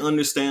like they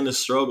understand the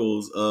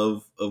struggles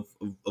of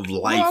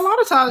life. Well, a lot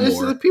of times, it's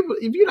the people.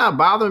 If you're not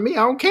bothering me,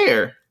 I don't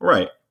care.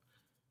 Right.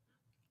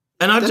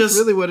 And that's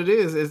really what it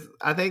is. Is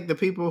I think the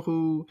people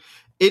who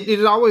it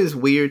is always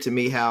weird to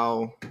me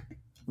how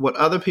what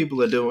other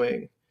people are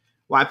doing,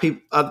 why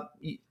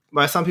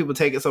some people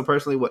take it so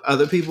personally what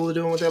other people are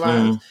doing with their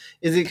lives.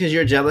 Is it because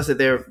you're jealous that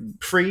they're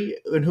free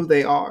in who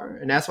they are,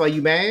 and that's why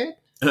you mad?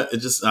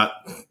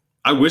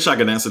 I wish I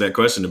could answer that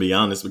question, to be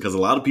honest, because a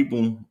lot of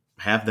people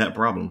have that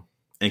problem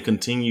and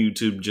continue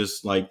to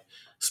just like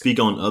speak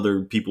on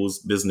other people's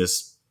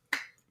business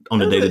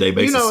on a day-to-day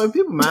basis. If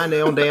people mind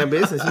their own damn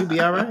business, you'd be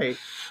all right.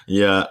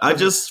 Yeah, I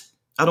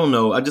don't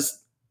know. I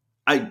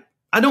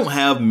don't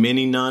have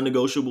many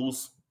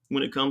non-negotiables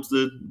when it comes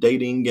to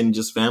dating and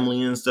just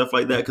family and stuff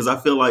like that. Because I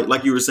feel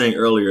like you were saying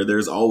earlier,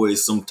 there's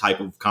always some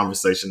type of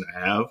conversation to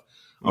have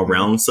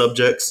around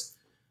subjects.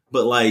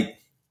 But like,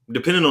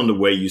 depending on the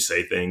way you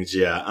say things,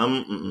 yeah,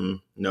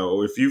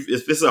 no. If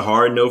it's a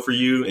hard no for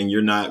you and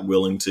you're not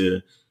willing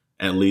to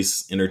at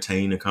least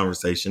entertain a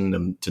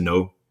conversation to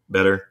know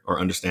better or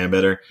understand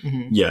better,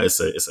 yeah, it's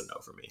a no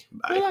for me.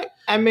 Bye.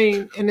 And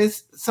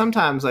it's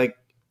sometimes like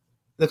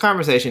the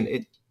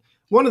conversation.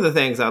 One of the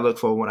things I look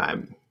for when I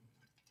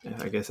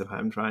guess if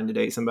I'm trying to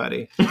date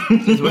somebody,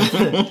 is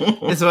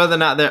whether or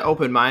not they're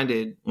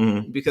open-minded,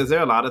 because there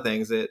are a lot of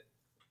things that.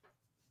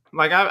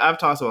 Like I've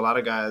talked to a lot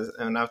of guys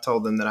and I've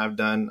told them that I've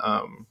done,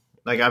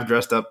 like I've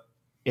dressed up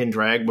in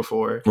drag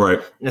before. Right.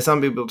 And some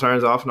people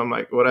turns off and I'm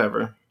like,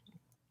 whatever.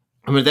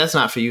 I mean, that's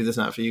not for you. That's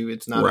not for you.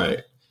 It's not.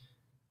 Right.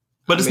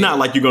 But it's not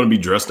like you're going to be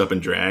dressed up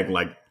in drag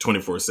like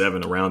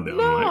 24/7 around them.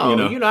 No,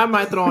 like, I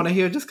might throw on a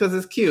heel just because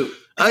it's cute.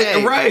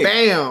 Hey, right?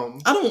 Bam.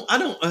 I don't.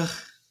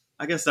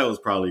 I guess that was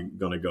probably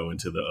going to go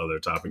into the other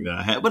topic that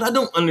I had, but I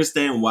don't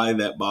understand why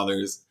that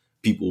bothers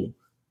people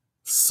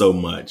so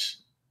much.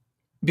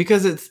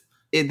 Because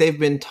they've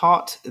been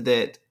taught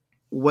that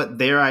what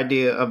their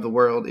idea of the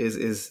world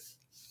is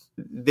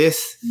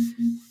this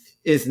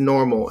is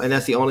normal, and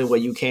that's the only way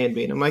you can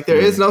be. And I'm like, there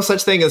is no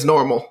such thing as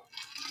normal.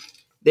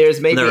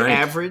 There's maybe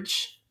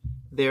average.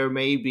 There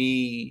may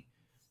be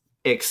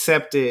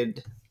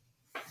accepted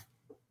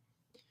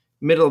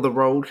middle of the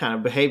road kind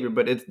of behavior,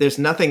 but there's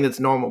nothing that's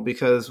normal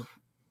because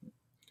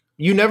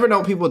you never know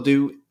what people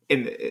do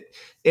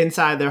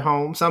inside their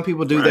home. Some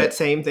people do that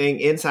same thing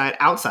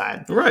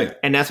outside. Right.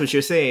 And that's what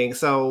you're seeing.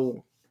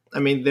 So, I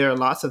mean, there are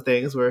lots of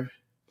things where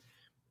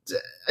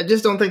I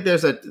just don't think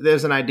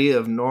there's an idea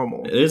of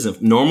normal. It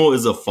isn't. Normal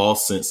is a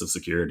false sense of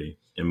security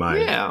in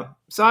my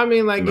So I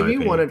mean, like, if you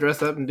opinion. want to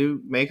dress up and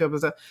do makeup and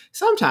stuff,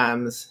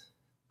 sometimes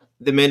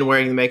the men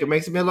wearing the makeup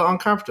makes me a little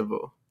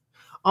uncomfortable.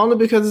 Only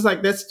because it's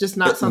like that's just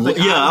not something.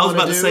 I was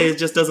about to say it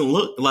just doesn't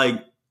look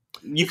like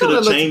you could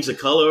have changed the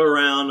color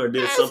around or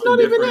did something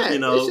different.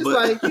 It's just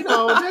like there's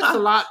a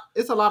lot.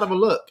 It's a lot of a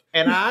look,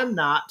 and I'm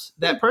not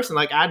that person.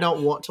 Like I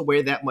don't want to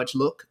wear that much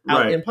look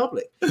out in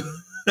public.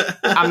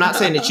 I'm not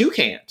saying that you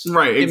can't.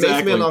 Right, exactly. It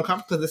makes me a little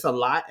uncomfortable because it's a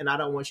lot, and I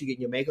don't want you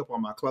getting your makeup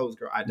on my clothes,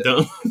 girl. I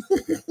don't.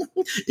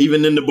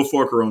 Even in the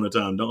before Corona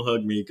time, don't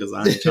hug me because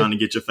I ain't trying to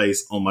get your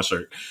face on my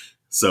shirt.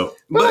 So,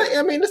 but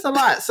I mean, it's a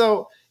lot.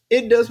 So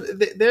it does.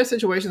 There are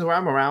situations where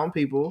I'm around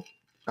people,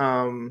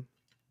 and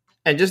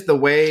just the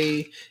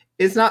way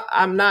it's not.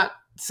 I'm not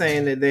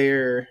saying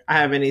that I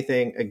have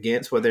anything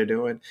against what they're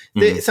doing.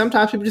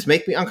 Sometimes people just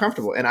make me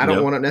uncomfortable, and I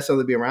don't want to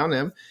necessarily be around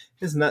them.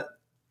 It's not.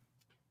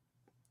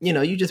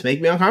 You just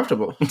make me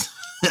uncomfortable.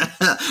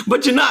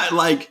 But you're not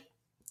like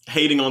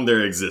hating on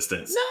their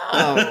existence.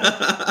 No.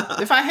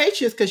 If I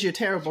hate you, it's because you're a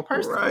terrible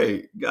person.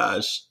 Right.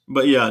 Gosh.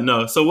 But yeah,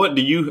 no. So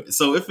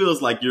it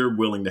feels like you're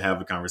willing to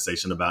have a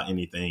conversation about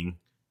anything,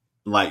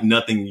 like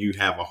nothing you'd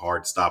have a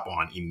hard stop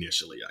on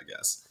initially, I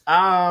guess.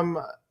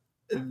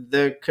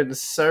 The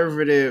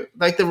conservative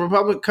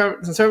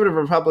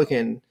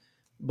Republican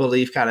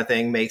belief kind of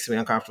thing makes me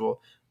uncomfortable.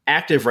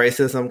 Active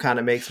racism kind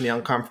of makes me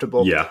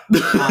uncomfortable. Yeah.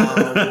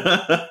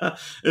 And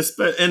it's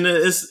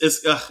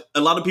a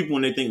lot of people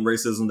when they think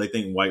racism, they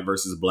think white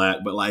versus black,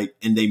 but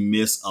and they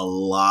miss a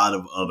lot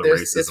of other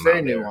racism. It's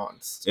very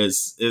nuanced.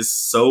 It's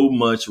so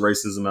much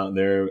racism out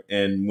there.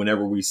 And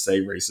whenever we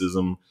say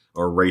racism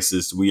or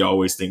racist, we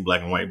always think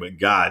black and white, but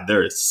God,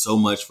 there is so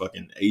much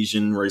fucking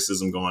Asian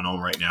racism going on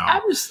right now.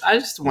 I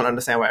just want to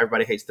understand why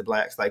everybody hates the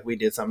blacks. Like we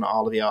did something to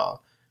all of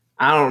y'all.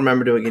 I don't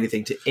remember doing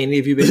anything to any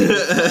of you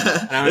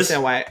bitches. And I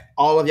understand why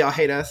all of y'all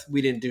hate us.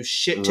 We didn't do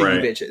shit to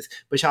you bitches.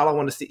 But y'all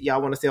want to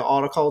steal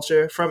all the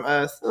culture from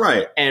us.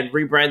 Right. And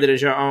rebrand it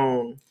as your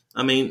own.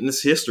 I mean,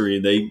 it's history.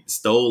 They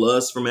stole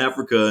us from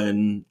Africa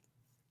and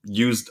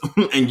used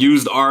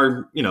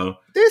our,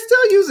 They're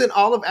still using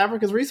all of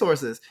Africa's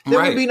resources.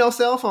 There would be no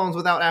cell phones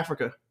without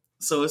Africa.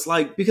 So it's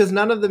like... Because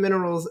none of the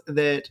minerals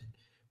that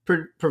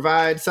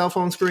provide cell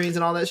phone screens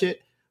and all that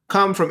shit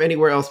come from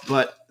anywhere else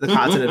but the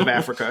continent of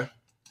Africa.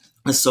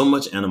 There's so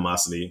much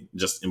animosity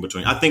just in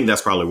between. I think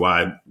that's probably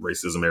why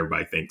racism,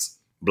 everybody thinks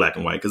black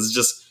and white, because it's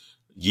just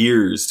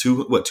years,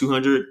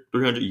 200,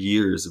 300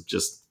 years of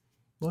just...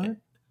 What?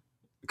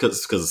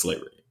 Because of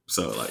slavery.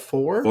 So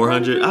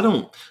 400? I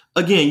don't...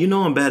 Again,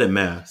 I'm bad at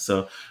math,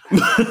 so...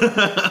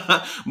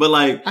 But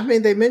I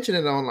mean, they mention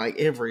it on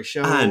every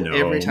show. I know.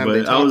 Every time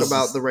they talk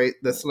about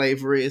the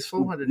slavery, it's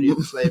 400 years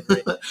of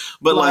slavery. But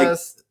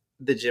plus,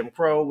 the Jim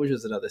Crow, which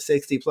was another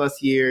 60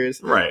 plus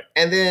years. Right.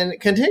 And then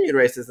continued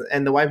racism.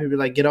 And the white people be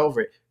like, get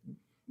over it.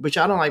 But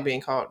y'all don't like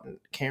being called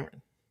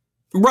Karen.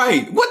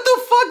 Right. What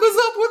the fuck was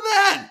up with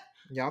that?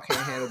 Y'all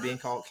can't handle being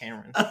called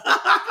Karen.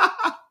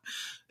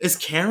 Is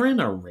Karen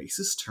a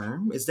racist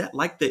term? Is that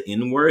like the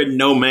N-word?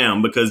 No,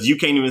 ma'am, because you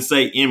can't even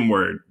say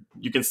N-word.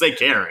 You can say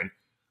Karen.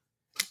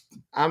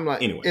 I'm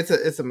like, anyway.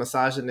 It's a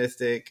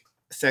misogynistic,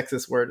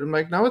 sexist word. I'm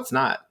like, no, it's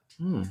not.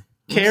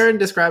 Karen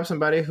describes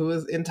somebody who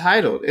is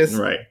entitled. It's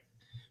right.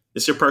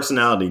 It's your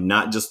personality,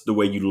 not just the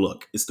way you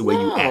look. It's the way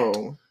you act.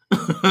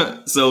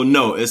 So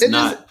no, it's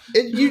not.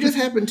 You just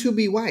happen to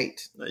be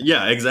white.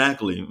 Yeah,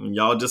 exactly.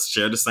 Y'all just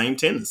share the same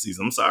tendencies.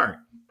 I'm sorry.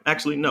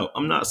 Actually, no,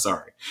 I'm not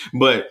sorry.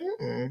 But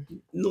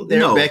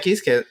there are Becky's,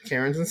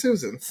 Karen's, and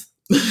Susan's.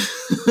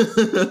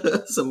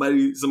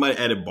 Somebody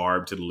added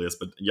Barb to the list,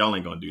 but y'all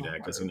ain't gonna do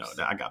that because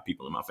I got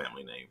people in my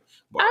family named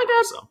Barb.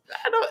 I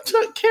don't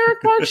look Karen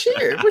Clark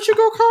Sheard. What you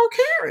gonna call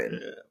Karen?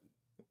 Yeah.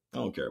 I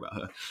don't care about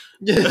her.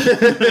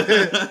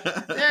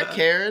 There are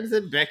Karens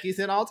and Becky's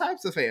in all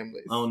types of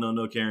families. Oh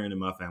no Karen in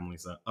my family.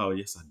 So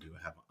yes, I do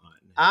have an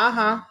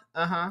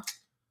aunt.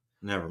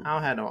 Never mind. I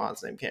don't have no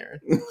aunts named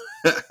Karen.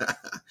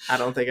 I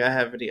don't think I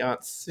have any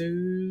aunts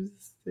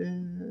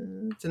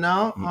Susan.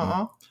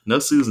 No, no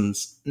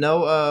Susans.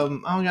 No, I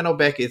don't got no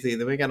Becky's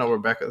either. We ain't got no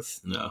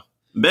Rebecca's. No,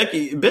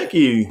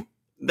 Becky.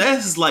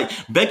 That's like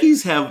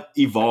Becky's have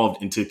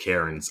evolved into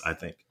Karens, I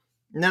think.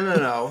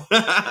 No.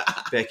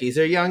 Becky's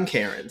are young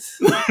Karens.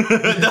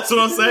 That's what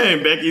I'm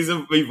saying. Becky's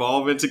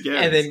evolved into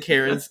Karens. And then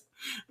Karens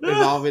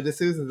evolve into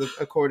Susans,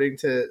 according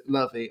to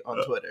Lovey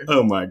on Twitter.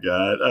 Oh my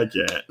God, I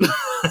can't.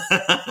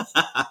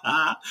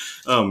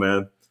 Oh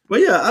man. But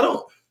yeah, I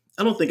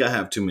don't think I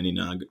have too many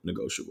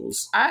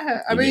non-negotiables.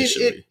 I mean,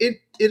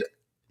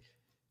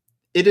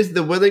 it is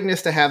the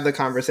willingness to have the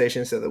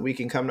conversation so that we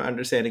can come to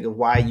understanding of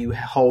why you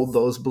hold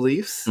those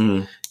beliefs.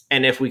 Mhm.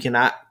 And if we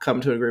cannot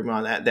come to an agreement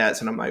on that,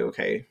 that's when I'm like,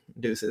 okay,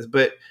 deuces.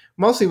 But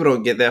most people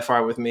don't get that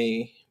far with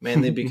me,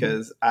 mainly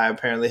because I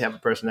apparently have a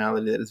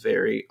personality that is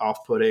very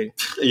off-putting.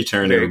 You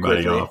turn very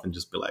everybody quickly. off and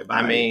just be like, bye.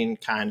 I mean,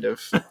 kind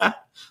of.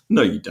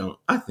 No, you don't.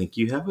 I think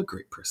you have a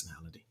great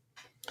personality.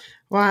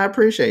 Well, I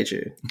appreciate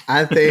you.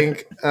 I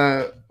think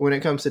when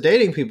it comes to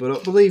dating, people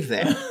don't believe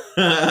that.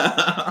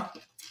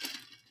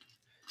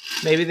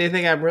 Maybe they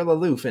think I'm real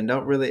aloof and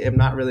am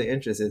not really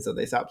interested, so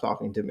they stop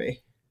talking to me.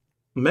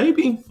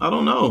 Maybe. I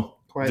don't know.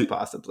 Quite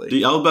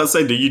possibly. I was about to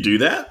say, do you do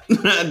that?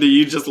 Do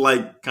you just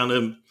like kind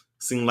of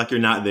seem like you're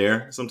not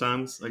there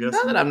sometimes, I guess?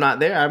 Not that I'm not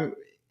there.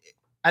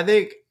 I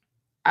think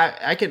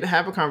I can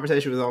have a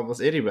conversation with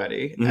almost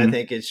anybody. Mhm. I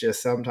think it's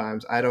just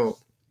sometimes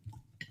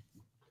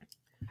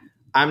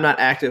I'm not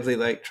actively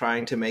like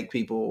trying to make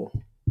people,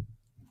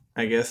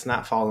 I guess,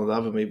 not fall in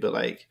love with me, but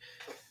like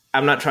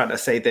I'm not trying to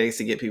say things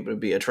to get people to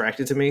be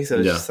attracted to me. So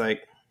it's just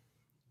like,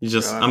 you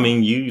just, I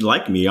mean, you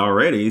like me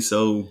already,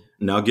 so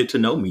now get to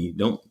know me.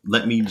 Don't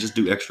let me just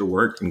do extra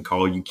work and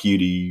call you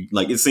cutie.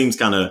 Like it seems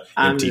kind of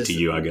empty to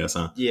you, I guess,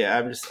 huh?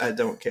 Yeah, I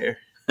don't care.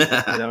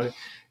 I don't.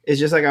 It's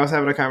just like I was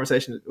having a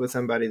conversation with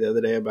somebody the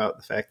other day about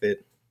the fact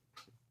that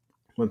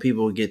when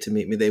people get to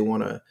meet me, they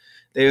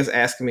was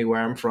asking me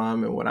where I'm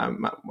from and what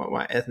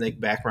my ethnic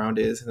background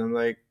is, and I'm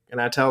like, and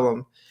I tell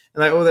them,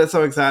 and like, oh, that's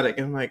so exotic.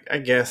 And I'm like, I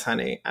guess,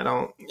 honey, I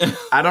don't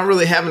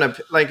really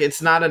have like,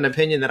 it's not an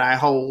opinion that I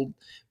hold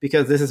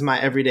because this is my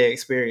everyday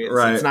experience.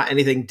 Right. It's not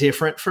anything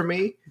different for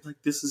me. Like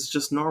this is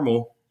just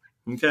normal.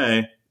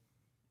 Okay.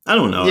 I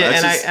don't know. Yeah,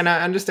 That's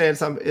I understand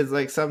it's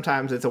like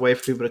sometimes it's a way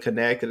for people to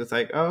connect, and it's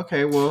like, oh,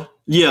 okay, well,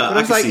 yeah, but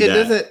it's I like can see it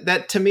that. doesn't.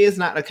 That to me is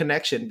not a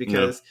connection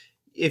because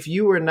if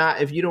you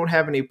don't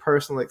have any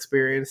personal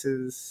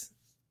experiences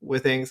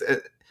with things,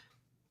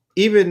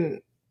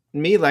 even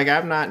me, like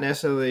I'm not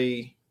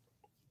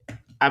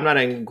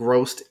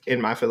engrossed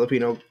in my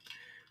Filipino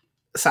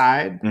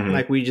side. Mhm.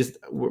 Like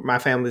my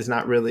family's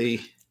not really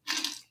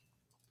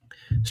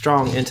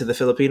strong into the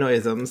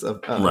Filipino-isms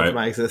of Right.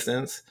 my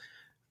existence.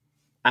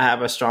 I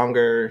have a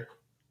stronger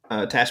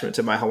attachment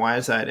to my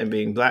Hawaiian side and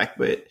being Black,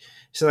 but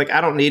it's like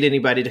I don't need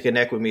anybody to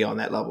connect with me on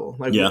that level.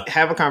 Like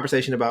have a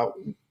conversation about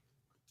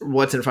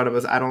what's in front of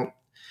us.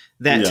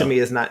 To me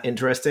is not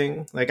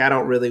interesting. Like I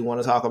don't really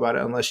want to talk about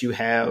it unless you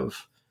want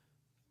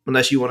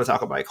to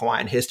talk about like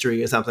Hawaiian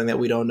history or something that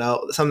we don't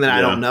know, something that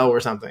I don't know or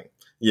something.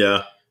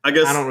 Yeah. I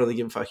guess I don't really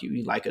give a fuck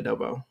you like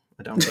adobo.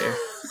 I don't care.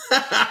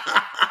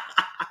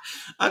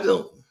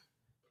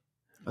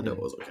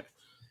 Adobo's okay.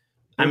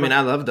 I mean,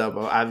 I love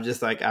adobo. I'm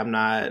just like,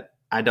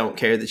 I don't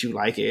care that you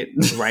like it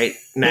right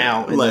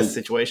now in Like, this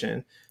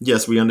situation.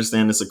 Yes, we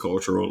understand it's a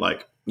cultural,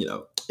 like, It's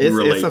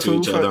relate a to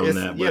food each other for, on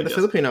that. yeah, but the yes.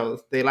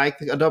 Filipinos, they like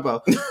the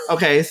adobo.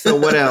 Okay, so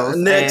what else?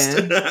 Next.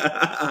 And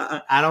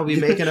I don't be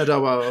making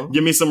adobo.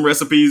 Give me some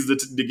recipes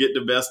to get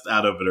the best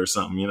out of it or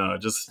something,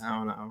 just. I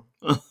don't know.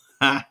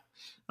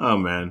 Oh,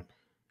 man.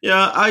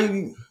 Yeah,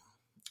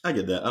 I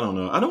get that. I don't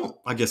know.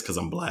 I guess because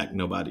I'm Black,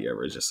 nobody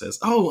ever just says,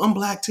 oh, I'm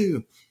Black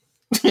too.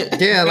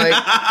 Yeah, like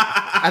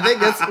I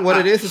think that's what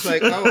it is. It's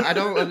like, oh,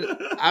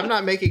 I'm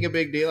not making a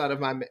big deal out of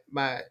my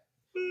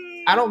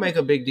I don't make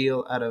a big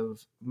deal out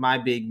of my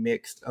being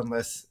mixed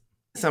unless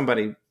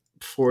somebody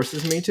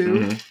forces me to.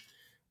 Mhm.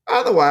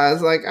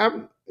 Otherwise, like I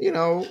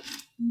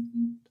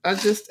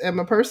just am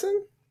a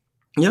person.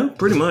 Yeah,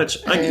 pretty much.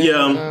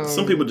 And,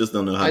 some people just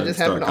don't know how I to just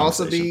start happen a to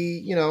also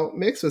conversation. be,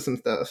 mixed with some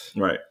stuff.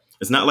 Right.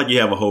 It's not like you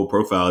have a whole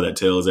profile that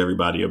tells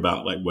everybody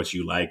about like what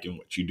you like and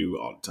what you do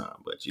all the time,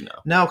 but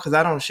No, because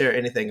I don't share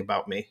anything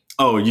about me.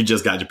 Oh, you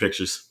just got your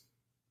pictures.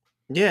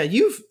 Yeah,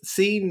 you've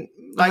seen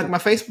like my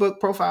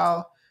Facebook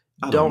profile.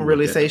 I Don't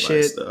really look at say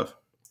nobody's shit. Stuff.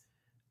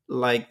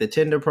 Like the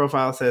Tinder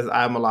profile says,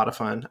 I'm a lot of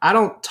fun. I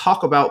don't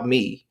talk about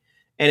me,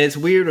 and it's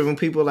weird when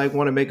people like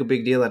want to make a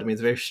big deal out of me.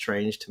 It's very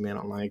strange to me. I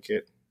don't like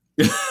it.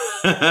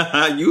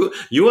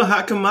 You a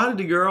hot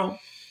commodity, girl.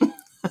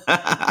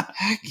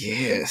 I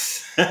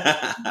guess.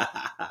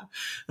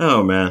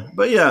 Oh man,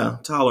 but yeah,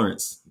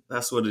 tolerance.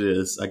 That's what it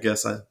is. I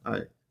guess I'm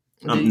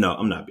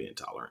not being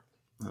tolerant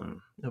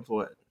Of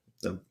what?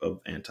 of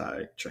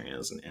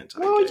anti-trans and anti.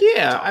 Well,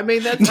 yeah. I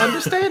mean, that's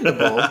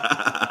understandable.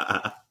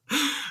 I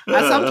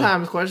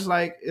sometimes question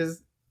like,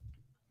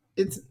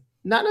 it's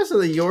not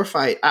necessarily your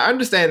fight. I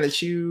understand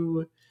that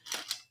you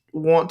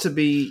want to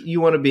be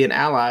an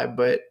ally,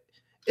 but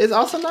it's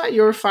also not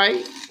your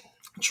fight.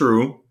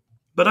 True.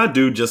 But I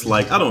do just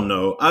like, I don't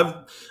know.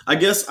 I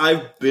guess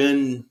I've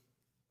been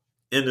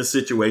in a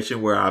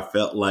situation where I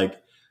felt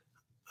like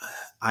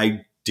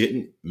I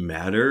didn't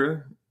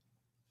matter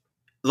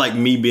like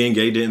me being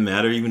gay didn't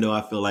matter, even though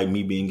I feel like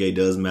me being gay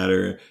does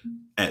matter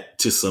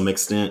to some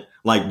extent.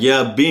 Like,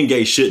 yeah, being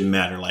gay shouldn't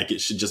matter. Like, it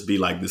should just be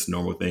like this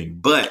normal thing.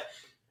 But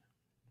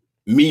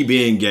me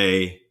being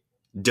gay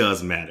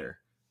does matter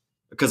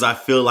because I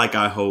feel like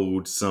I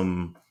hold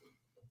some,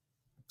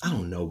 I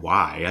don't know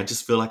why. I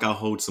just feel like I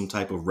hold some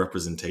type of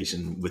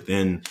representation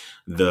within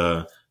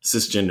the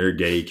cisgender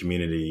gay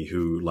community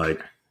who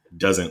like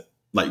doesn't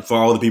like, for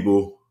all the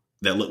people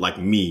that look like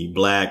me,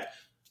 Black,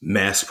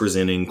 mass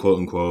presenting, quote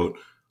unquote,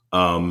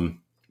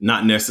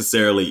 not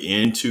necessarily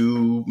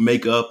into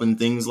makeup and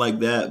things like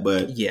that,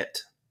 but Yet.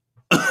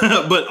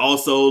 but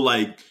also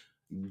like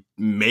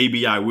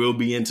maybe I will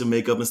be into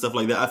makeup and stuff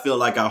like that. I feel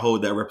like I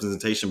hold that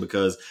representation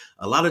because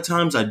a lot of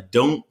times I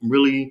don't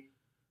really,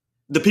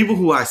 the people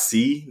who I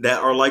see that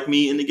are like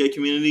me in the gay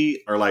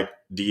community are like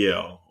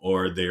DL,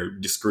 or they're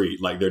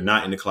discreet. Like, they're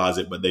not in the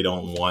closet, but they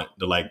don't want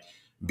to like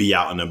be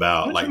out and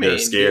about. What like, you they're mean?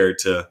 scared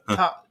to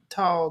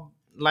Tall,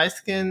 light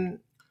skin.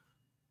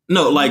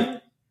 no,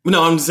 like,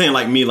 no, I'm just saying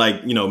like me,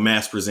 like, you know,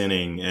 mass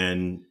presenting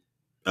and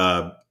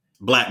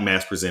Black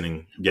mass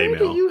presenting gay Where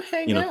male. do you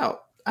hang you know?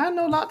 out? I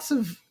know lots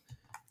of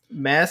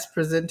mass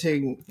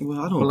presenting Well,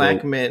 I don't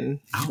Black go men.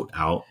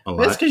 out a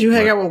lot. That's because you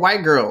hang out with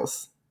white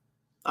girls.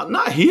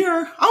 Not here.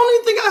 I don't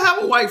even think I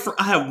have a white friend.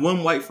 I have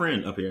one white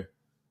friend up here.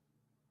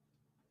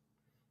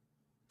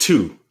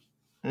 2.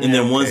 And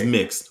then one's Okay.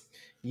 mixed.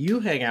 You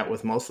hang out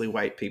with mostly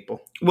white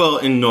people. Well,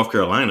 in North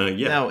Carolina,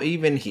 yeah. No,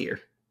 even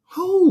here.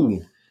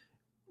 Who?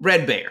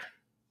 Red Bear,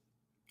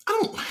 I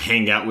don't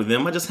hang out with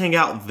them. I just hang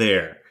out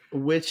there.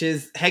 which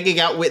is hanging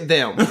out with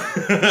them.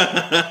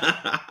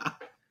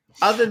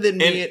 Other than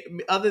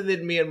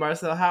me and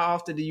Marcel, how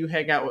often do you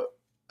hang out with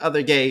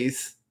other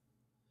gays?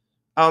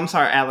 Oh, I'm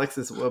sorry, Alex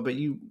as well, but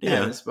you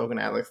haven't spoken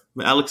to Alex.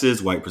 But Alex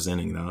is white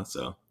presenting though,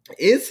 so.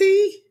 Is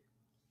he?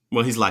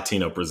 Well, he's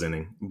Latino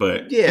presenting,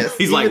 but Yes,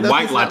 he's even like though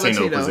white he's not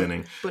Latino Latino.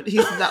 presenting. But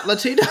he's not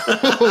Latino.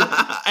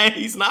 And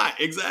he's not,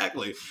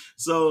 exactly.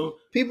 So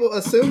People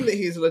assume that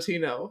he's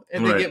Latino,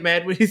 and they Right. get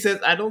mad when he says,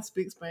 "I don't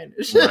speak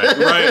Spanish."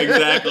 right,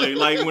 exactly.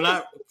 Like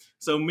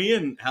so me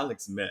and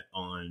Alex met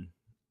on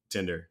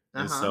Tinder,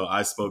 and so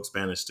I spoke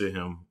Spanish to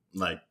him,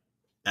 like,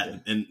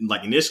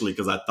 initially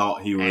because I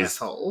thought he was.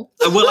 Asshole.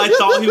 Well, I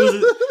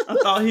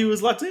thought he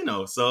was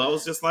Latino, so I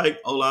was just like,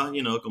 "Hola,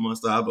 you know, como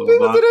está?" Blah blah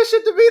People blah. do that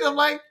shit to me. I'm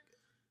like,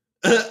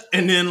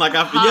 And then like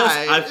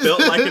Hi. I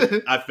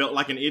felt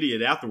like an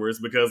idiot afterwards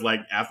because like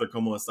after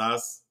como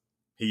estás,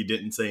 he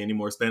didn't say any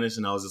more Spanish,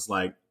 and I was just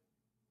like,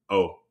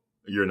 "Oh,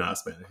 you're not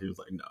Spanish." He was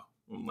like, "No."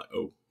 I'm like,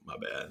 "Oh, my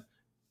bad."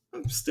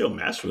 I'm still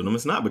matched with him.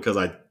 It's not because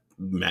I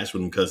matched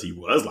with him because he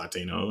was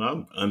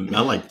Latino.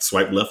 I like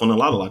swipe left on a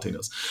lot of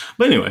Latinos,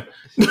 but anyway.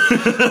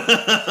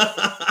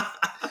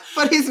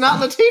 but he's not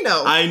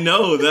Latino. I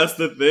know, that's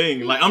the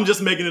thing. Like, I'm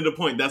just making it a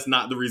point. That's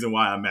not the reason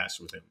why I matched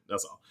with him.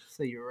 That's all.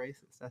 So you're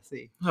racist. I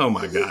see. Oh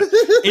my god.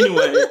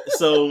 Anyway,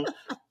 so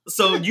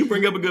you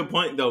bring up a good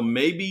point though.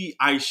 Maybe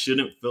I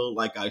shouldn't feel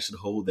like I should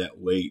hold that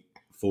weight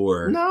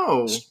for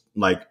No.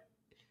 like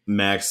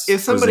Max.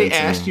 If somebody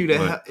presenting, asked you to,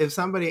 but- if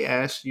somebody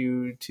asked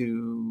you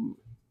to,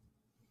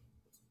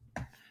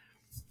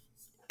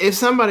 if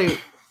somebody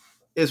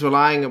is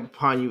relying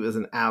upon you as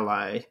an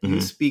ally, you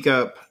Mhm. speak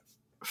up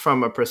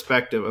from a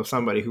perspective of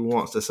somebody who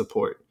wants to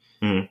support,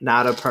 Mhm.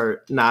 not a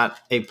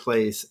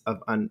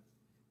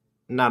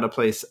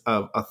place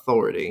of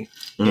authority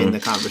in Mhm. the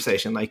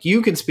conversation. Like,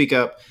 you can speak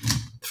up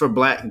for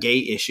Black gay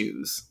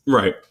issues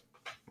right.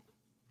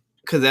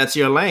 because that's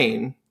your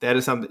lane. That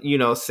is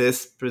something,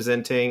 cis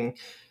presenting,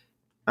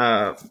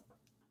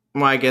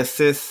 I guess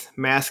cis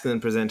masculine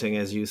presenting,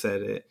 as you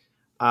said it,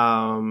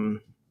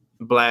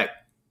 Black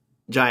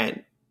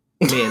giant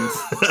men's.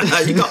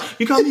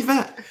 you call me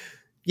fat.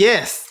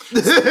 Yes.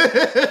 You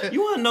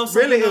want to know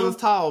something? Really, it though? was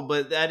tall,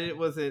 but it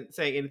wasn't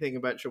saying anything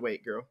about your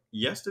weight, girl.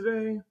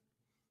 Yesterday,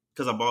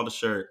 because I bought a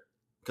shirt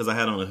because I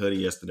had on a hoodie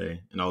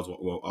yesterday, and I was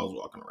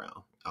walking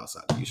around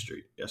outside the U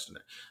Street yesterday,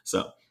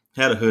 so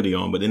had a hoodie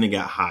on, but then it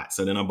got hot,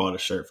 so then I bought a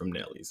shirt from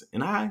Nelly's,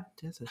 and I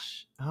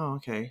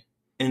okay.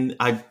 And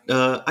I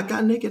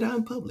got naked out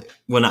in public.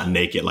 Well, not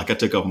naked. Like, I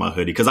took off my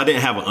hoodie because I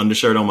didn't have an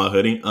undershirt on my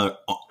hoodie.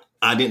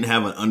 I didn't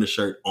have an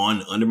undershirt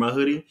on under my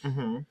hoodie,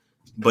 Mm-hmm.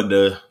 but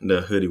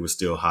the hoodie was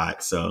still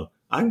hot. So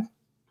I'm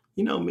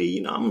a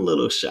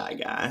little shy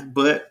guy,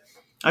 but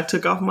I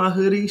took off my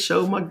hoodie,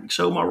 showed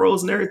my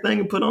rolls and everything,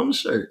 and put on the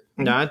shirt.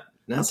 No, I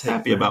was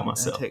happy about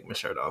myself. I take my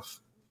shirt off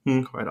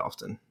Hmm. quite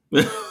often.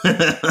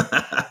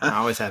 I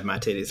always have my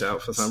titties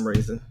out for some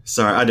reason.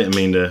 Sorry, I didn't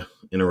mean to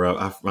interrupt.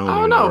 I don't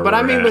even know no, where but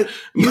I we're mean, at.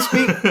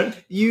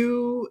 but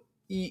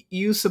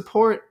you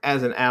support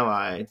as an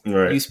ally.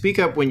 Right. You speak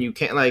up when you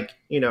can. Like,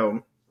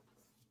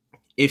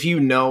 if you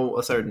know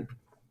a certain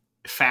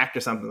fact or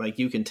something, like,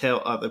 you can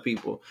tell other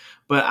people.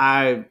 But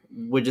I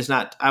would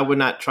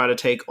not try to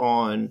take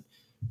on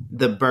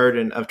the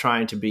burden of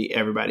trying to be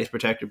everybody's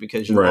protector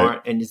because you Right.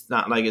 aren't, and it's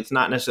not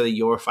necessarily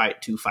your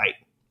fight to fight.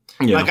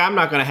 Yeah. Like, I'm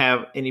not going to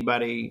have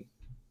anybody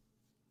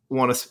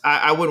want to.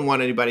 I wouldn't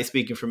want anybody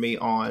speaking for me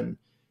on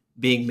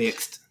being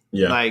mixed.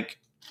 Yeah. Like,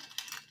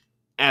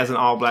 as an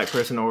all black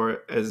person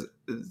or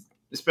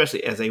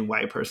especially as a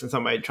white person,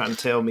 somebody trying to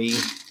tell me,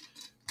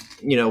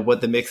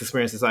 what the mixed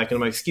experience is like. And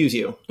I'm like, excuse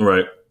you.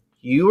 Right.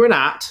 You are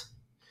not.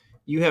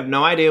 You have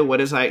no idea what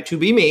it's like to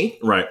be me.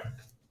 Right.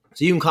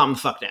 So you can calm the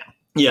fuck down.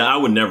 Yeah, I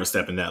would never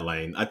step in that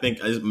lane. I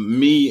think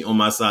me on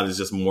my side is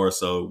just more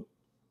so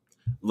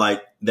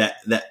like that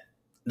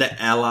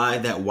ally,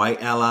 that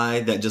white ally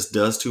that just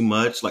does too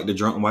much, like the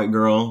drunk white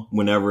girl.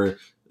 Whenever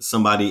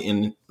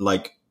somebody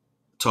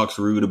talks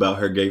rude about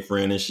her gay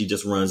friend, and she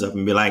just runs up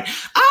and be like,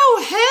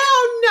 "Oh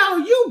hell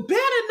no, you better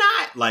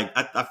not!" Like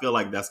I feel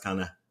like that's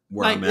kind of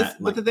where I'm at.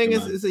 But the thing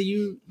is that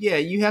you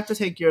have to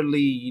take your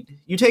lead.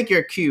 You take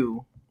your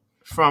cue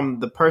from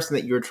the person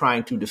that you're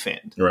trying to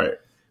defend, right?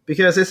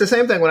 Because it's the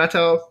same thing when I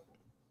tell,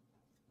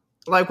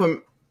 like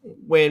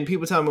when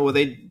people tell me, well,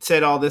 they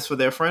said all this for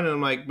their friend, and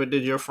I'm like, but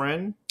did your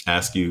friend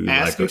ask you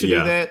to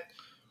do that?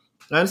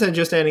 I understand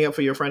you're standing up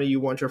for your friend and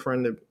you want your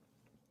friend to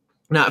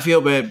not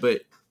feel bad,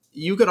 but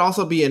you could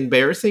also be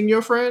embarrassing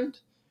your friend.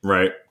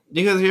 Right.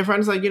 Because your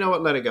friend's like, you know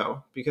what, let it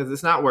go. Because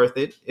it's not worth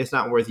it. It's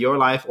not worth your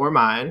life or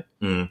mine.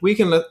 Mm. We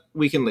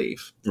can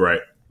leave.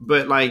 Right.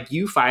 But like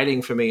you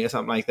fighting for me or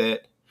something like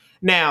that.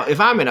 Now, if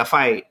I'm in a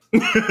fight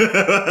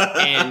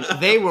and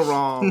they were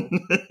wrong,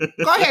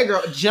 go ahead,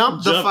 girl.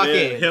 Jump the fuck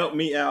in. Help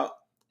me out.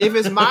 If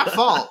it's my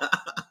fault,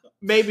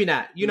 maybe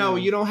not. You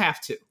don't have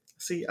to.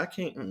 See, I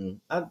can't.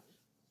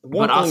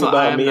 One thing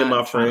about me and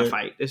my friend,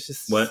 fight. It's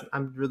just what?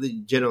 I'm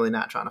really generally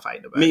not trying to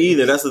fight nobody. Me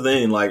either. That's the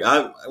thing. Like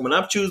when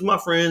I choose my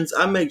friends,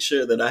 I make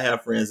sure that I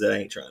have friends that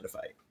ain't trying to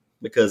fight.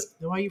 Because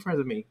why are you friends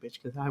with me,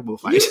 bitch? Because I will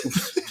fight.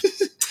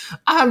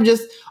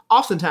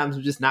 Oftentimes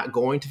I'm just not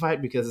going to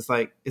fight because it's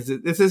like, is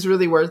this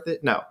really worth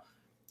it? No.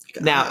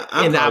 Now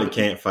I probably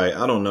can't fight.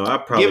 I don't know.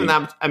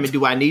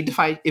 Do I need to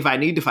fight? If I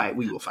need to fight,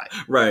 we will fight.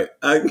 Right.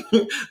 I'm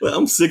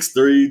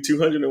 6'3",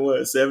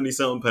 270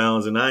 something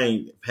pounds, and I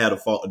ain't had a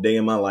day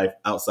in my life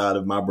outside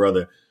of my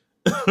brother.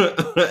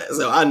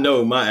 So I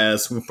know my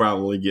ass will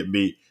probably get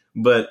beat.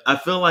 But I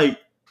feel like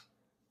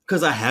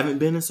because I haven't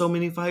been in so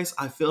many fights,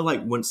 I feel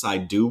like once I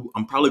do,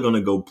 I'm probably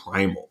gonna go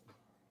primal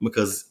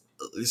because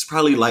it's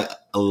probably like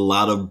a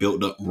lot of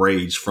built up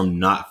rage from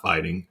not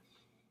fighting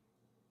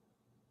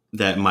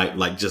that might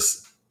like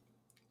just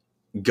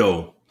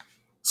go.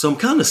 So I'm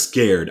kind of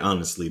scared,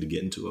 honestly, to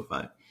get into a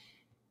fight.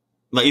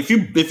 Like if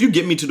you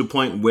get me to the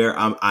point where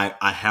I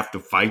have to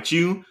fight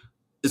you,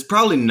 it's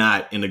probably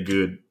not in a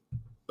good.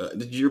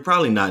 You're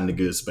probably not in a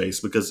good space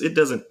because it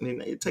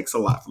takes a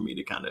lot for me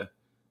to kind of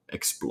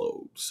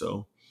explode.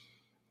 So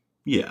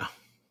yeah.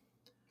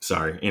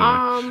 Sorry.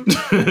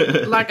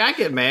 Anyway. Like I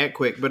get mad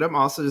quick, but I'm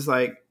also just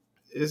like,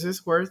 is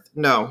this worth?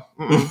 No.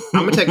 I'm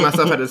gonna take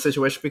myself out of the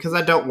situation because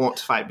I don't want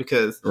to fight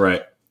because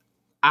right.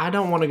 I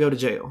don't want to go to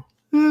jail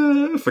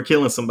for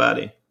killing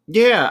somebody.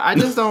 Yeah, I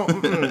just don't.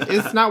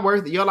 It's not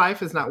worth your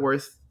life. Is not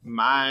worth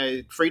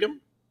my freedom.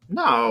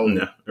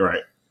 No.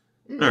 Right.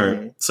 All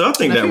right. So I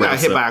think that got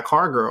hit by a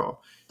car,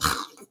 girl.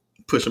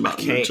 Push him out.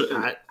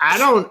 I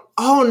don't.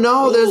 Oh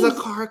no! Ooh. There's a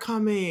car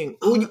coming.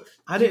 Ooh,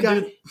 I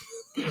didn't.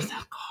 There's a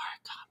car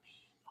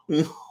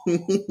coming.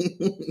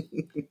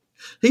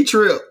 He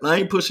tripped. I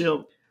ain't push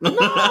him. No,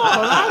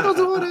 I ain't gonna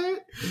do that.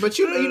 But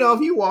you know,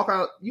 if you walk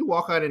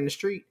out in the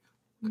street,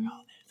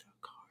 girl, there's a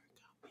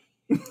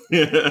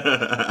car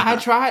coming. I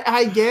tried.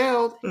 I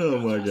yelled. Oh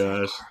my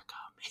gosh.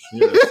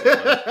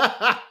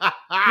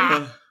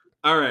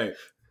 All right.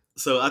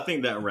 So I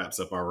think that wraps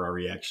up our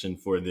reaction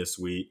for this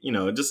week. You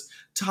know, just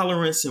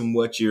tolerance and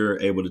what you're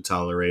able to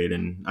tolerate,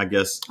 and I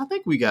guess I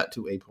think we got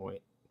to a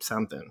point.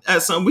 Something.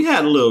 We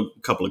had a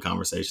couple of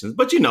conversations,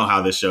 but you know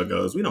how this show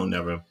goes. We don't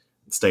never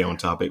stay on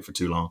topic for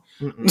too long.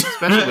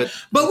 Especially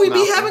with but we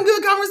be having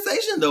good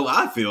conversation though,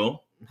 I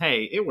feel.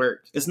 Hey, it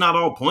worked. It's not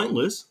all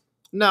pointless.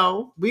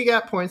 No, we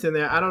got points in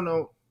there. I don't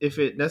know if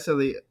it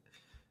necessarily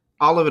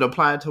all of it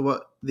applied to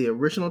what the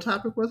original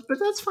topic was, but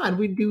that's fine.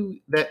 We do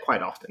that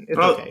quite often. It's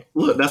okay.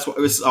 Look, that's what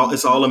it's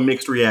all a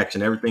mixed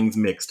reaction. Everything's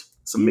mixed.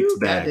 It's a mixed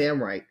bag.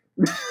 Goddamn right.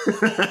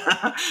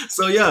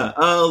 So yeah,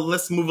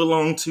 let's move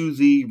along to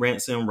the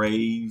rants and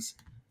raves.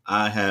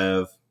 I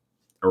have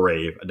a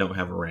rave. I don't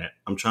have a rant.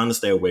 I'm trying to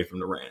stay away from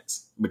the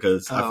rants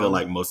because I feel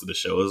like most of the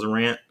show is a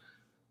rant.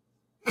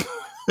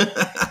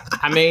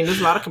 I mean, there's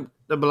a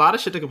lot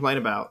of shit to complain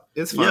about.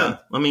 It's fun. Yeah,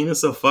 I mean,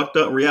 it's a fucked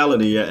up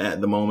reality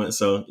at the moment.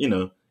 So you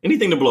know,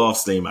 anything to blow off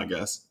steam, I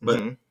guess.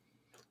 But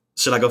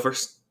should I go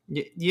first?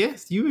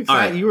 Yes, you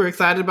excited. Right. You were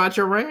excited about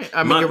your rant.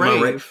 Your rave.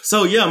 My rave.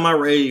 So yeah, my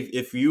rave.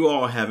 If you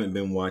all haven't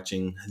been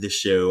watching this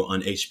show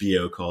on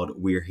HBO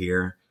called We're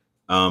Here,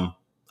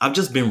 I've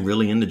just been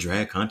really into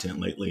drag content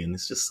lately, and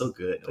it's just so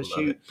good.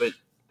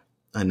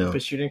 I know.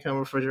 But you didn't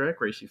come for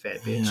drag race, you fat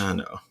bitch. Yeah, I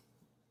know.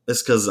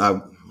 It's because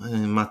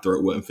my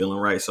throat wasn't feeling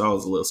right, so I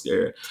was a little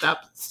scared.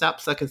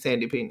 Stop sucking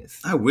Sandy penis.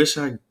 I wish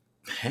I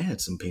had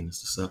some penis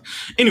to suck.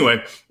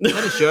 Anyway,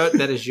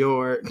 that is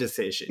your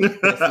decision.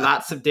 There's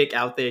lots of dick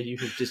out there. You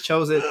have just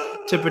chosen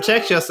to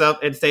protect yourself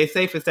and stay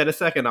safe instead of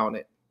sucking on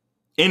it.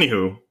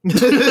 Anywho,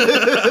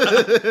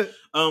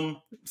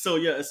 so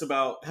yeah, it's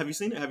about. Have you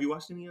seen it? Have you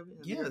watched any of it?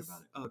 Yes.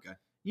 Okay.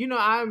 You know,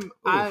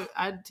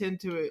 I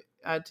tend to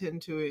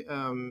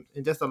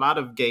ingest a lot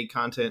of gay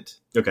content.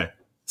 Okay.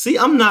 See,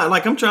 I'm not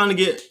like I'm trying to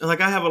get like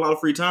I have a lot of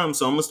free time,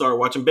 so I'm gonna start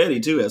watching Betty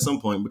too at some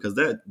point because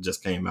that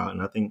just came out,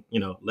 and I think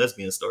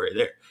lesbian story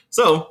there.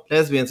 So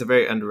lesbians are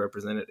very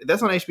underrepresented.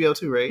 That's on HBO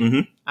too, right?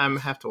 Mm-hmm. I'm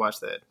have to watch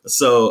that.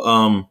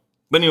 So,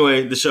 but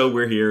anyway, the show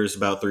we're here is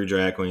about 3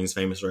 drag queens,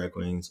 famous drag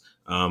queens,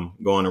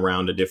 going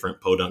around to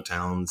different podunk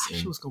towns.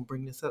 I was gonna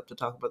bring this up to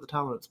talk about the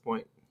tolerance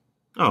point.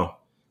 Oh,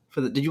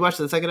 did you watch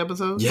the second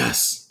episode?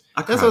 Yes,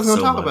 that's what I was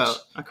gonna talk about.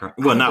 I cried.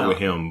 Well, not with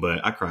him,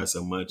 but I cried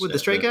so much with the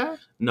straight guy.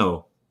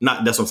 No.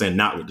 Not that's what I'm saying.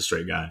 Not with the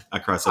straight guy. I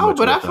cried so much. Oh,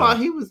 but I thought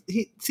he was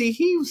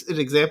an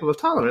example of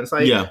tolerance.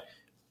 Like, yeah,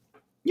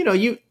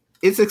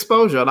 it's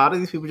exposure. A lot of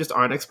these people just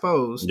aren't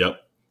exposed. Yep.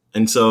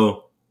 And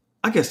so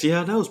I guess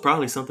that was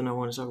probably something I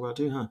wanted to talk about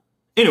too, huh?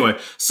 Anyway,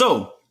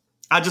 so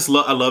I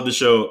love the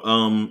show.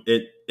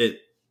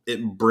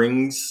 It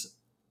brings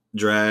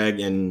drag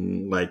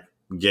and like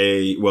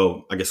gay,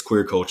 well, I guess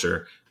queer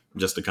culture,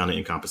 just to kind of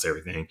encompass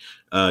everything,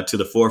 to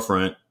the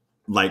forefront.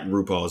 Like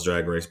RuPaul's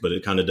Drag Race, but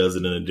it kind of does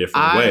it in a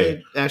different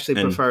way. I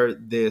actually prefer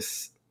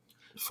this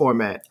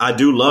format. I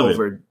do love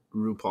over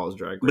RuPaul's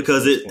Drag Race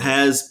because it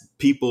has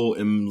people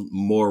in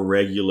more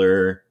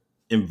regular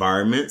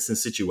environments and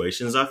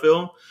situations, I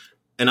feel.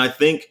 And I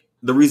think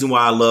the reason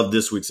why I love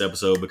this week's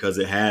episode because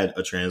it had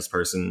a trans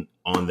person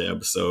on the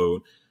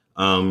episode.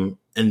 And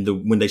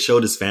when they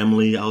showed his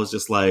family, I was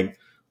just like,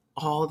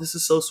 oh, this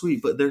is so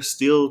sweet, but they're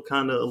still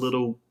kind of a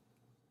little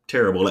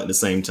terrible at the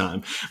same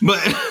time, but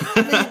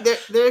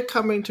they're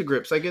coming to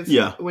grips. Like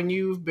when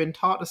you've been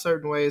taught a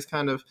certain way, it's a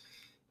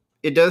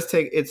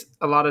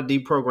lot of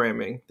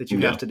deprogramming that you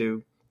have to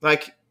do.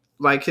 Like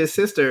his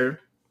sister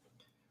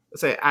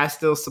say, I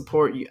still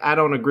support you. I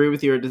don't agree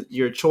with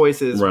your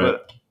choices, right,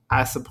 but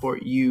I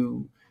support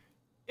you,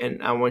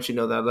 and I want you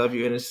to know that I love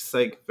you. And it's just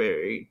like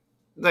very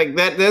like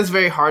that. That's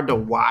very hard to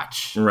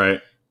watch, right,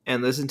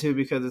 and listen to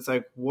because it's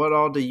like, what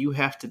all do you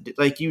have to do?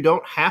 Like you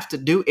don't have to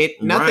do it.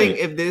 Nothing. Right.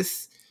 If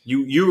this.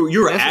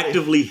 You're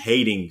actively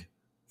hating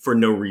for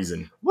no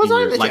reason. Well, it's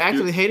not that you're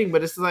actively hating,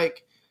 but it's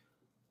like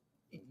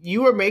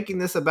you are making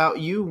this about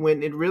you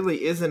when it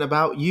really isn't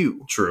about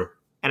you. True.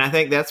 And I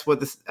think that's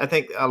what I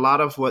think a lot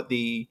of what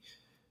the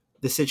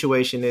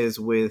situation is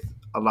with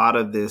a lot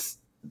of this,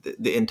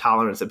 the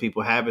intolerance that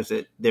people have is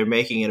that they're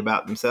making it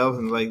about themselves.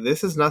 And like,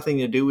 this has nothing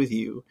to do with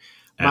you.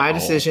 My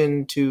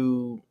decision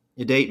to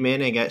date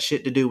men ain't got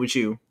shit to do with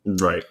you.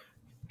 Right.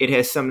 It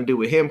has something to do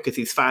with him because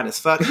he's fine as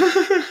fuck.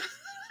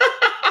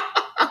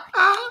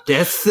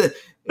 That's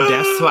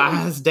why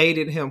I was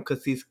dating him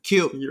because he's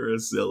cute. You're a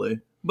silly.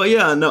 But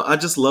yeah, no, I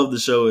just love the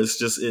show. It's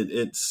just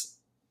it's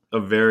a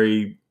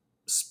very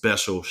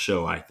special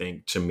show, I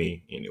think, to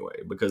me anyway,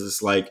 because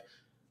it's like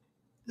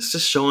it's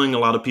just showing a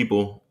lot of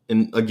people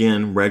in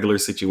again regular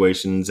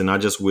situations, and I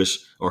just wish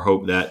or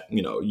hope that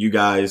you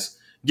guys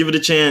give it a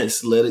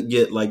chance, let it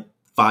get like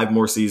 5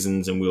 more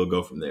seasons, and we'll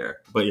go from there.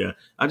 But yeah,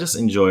 I just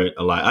enjoy it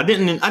a lot. I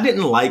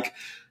didn't like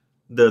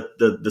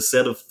the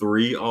set of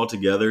 3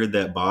 altogether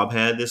that Bob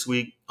had this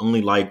week.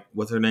 Only like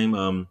what's her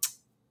name,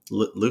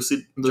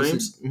 Lucid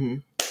Dreams, mm-hmm.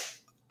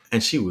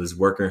 And she was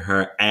working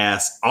her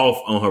ass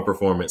off on her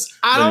performance.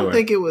 I don't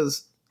think it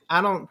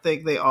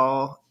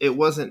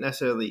wasn't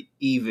necessarily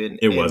even.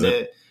 It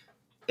wasn't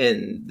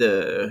in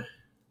the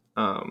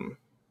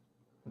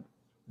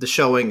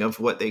showing of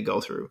what they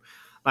go through.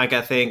 Like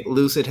I think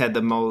Lucid had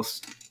the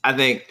most. I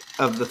think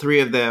of the 3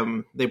 of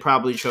them, they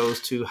probably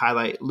chose to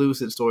highlight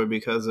Lucid's story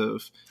because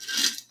of,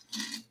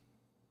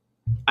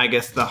 I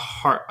guess, the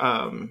heart,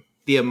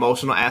 the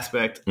emotional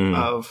aspect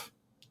of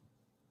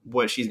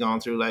what she's gone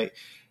through, like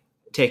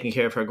taking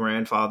care of her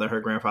grandfather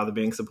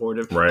being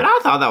supportive. Right. And I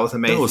thought that was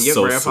amazing. Was Your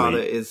so grandfather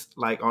sweet. is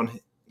like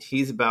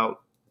he's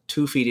about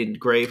 2 feet in the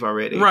grave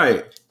already.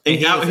 Right.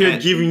 And out here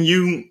giving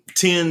you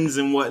tins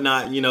and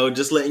whatnot,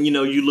 just letting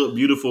you look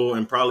beautiful.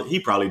 And he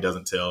probably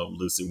doesn't tell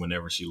Lucy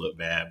whenever she looked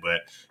bad, but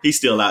he's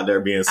still out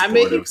there being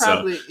supportive.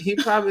 He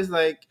probably is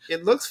like,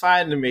 it looks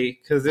fine to me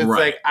because it's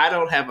like, I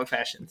don't have a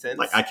fashion sense.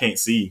 Like I can't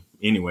see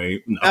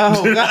anyway. No.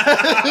 Oh,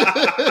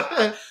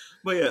 God.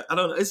 But yeah, I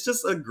don't know. It's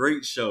just a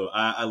great show.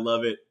 I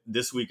love it.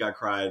 This week I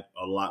cried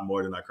a lot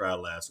more than I cried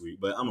last week,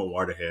 but I'm a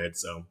waterhead,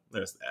 so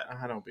there's that.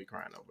 I don't be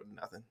crying over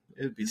nothing.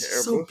 It'd be terrible.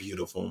 It's so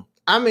beautiful.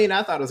 I mean,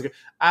 I thought it was good.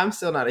 I'm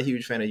still not a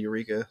huge fan of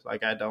Eureka.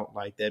 Like, I don't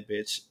like that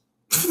bitch.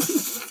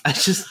 I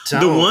just don't.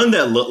 The one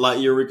that looked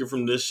like Eureka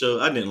from this show,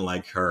 I didn't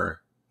like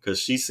her because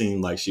she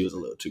seemed like she was a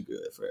little too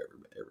good for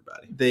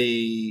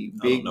everybody.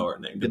 I don't know her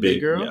name. The big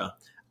girl? Yeah.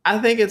 I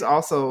think it's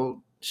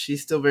also,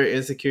 she's still very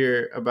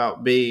insecure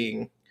about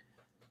being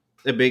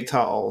a big,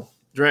 tall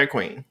drag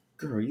queen.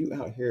 Girl, you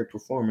out here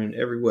performing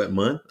every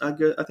month? I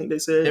think they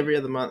said every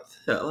other month.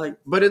 Yeah,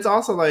 but it's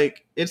also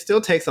like it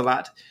still takes a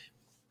lot.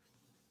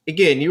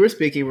 Again, you were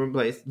speaking from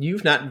place.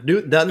 You've not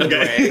done the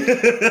drag.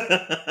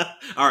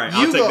 All right,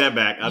 I'll take that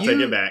back. I'll take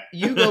it back.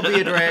 You go be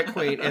a drag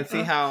queen and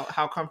see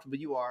how comfortable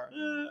you are,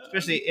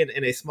 especially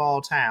in a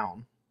small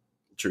town.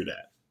 True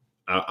that.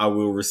 I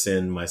will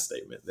rescind my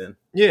statement then.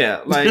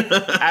 Yeah, like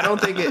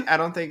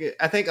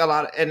I think a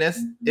lot, and that's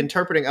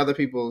interpreting other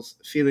people's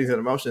feelings and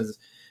emotions.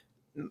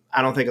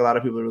 I don't think a lot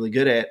of people are really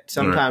good at.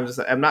 Sometimes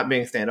I'm not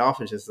being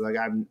standoffish. It's like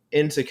I'm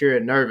insecure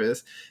and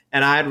nervous,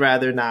 and I'd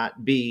rather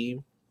not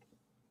be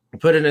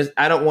put in.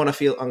 I don't want to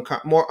feel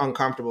more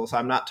uncomfortable, so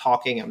I'm not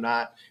talking. I'm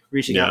not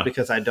reaching out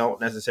because I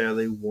don't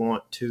necessarily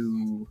want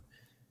to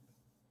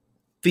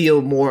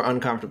feel more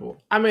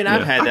uncomfortable. I mean,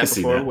 I've had that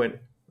before when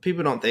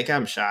people don't think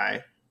I'm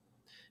shy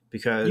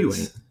because you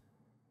ain't.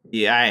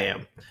 Yeah, I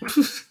am.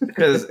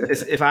 Because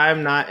if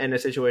I'm not in a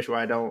situation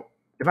where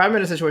if I'm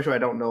in a situation where I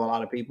don't know a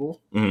lot of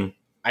people,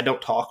 I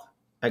don't talk.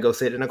 I go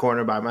sit in a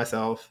corner by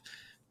myself.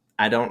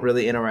 I don't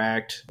really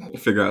interact.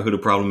 Figure out who the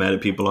problematic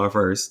people are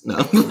first. No,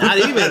 not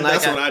even.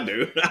 That's what I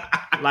do.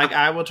 Like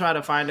I will try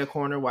to find a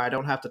corner where I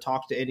don't have to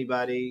talk to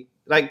anybody.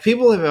 Like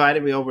people have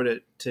invited me over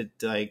to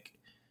like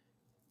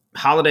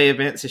holiday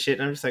events and shit,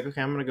 and I'm just like,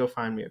 okay, I'm gonna go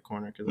find me a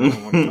corner because I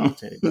don't want to talk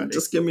to anybody.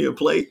 Just give me a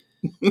plate.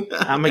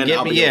 I'm gonna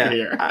get me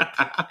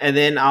and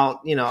then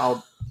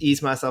I'll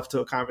ease myself to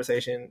a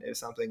conversation if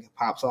something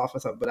pops off or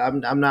something. But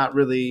I'm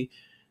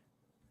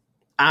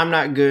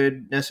not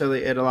good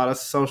necessarily at a lot of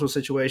social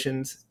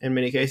situations in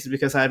many cases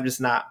because I'm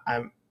not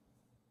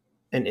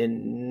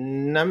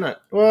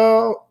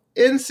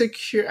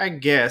insecure. I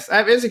guess I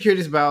have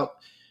insecurities about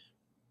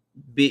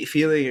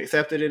feeling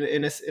accepted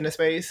in a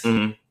space.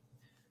 Mm-hmm.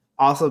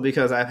 Also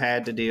because I've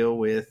had to deal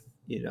with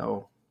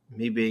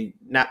me being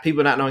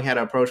people not knowing how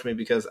to approach me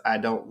because I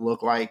don't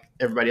look like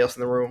everybody else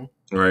in the room.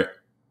 Right.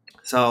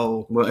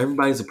 So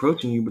everybody's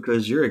approaching you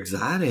because you're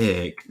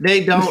exotic.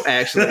 They don't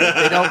actually.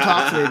 They don't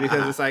talk to me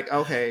because it's like,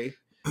 okay,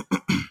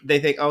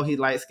 they think, oh, he's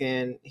light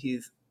skinned,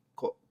 he's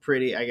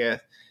pretty, I guess,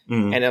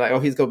 and they're like, oh,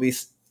 he's gonna be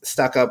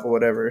stuck up or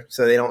whatever.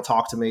 So they don't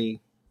talk to me,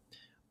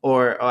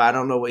 or I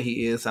don't know what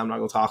he is, so I'm not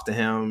gonna talk to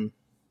him.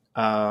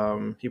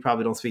 He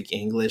probably don't speak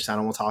English, so I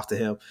don't want to talk to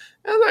him.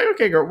 And I was like,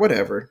 okay, girl,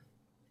 whatever.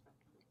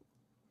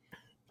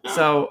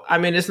 So, I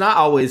mean, it's not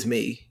always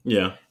me.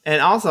 Yeah.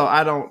 And also,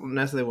 I don't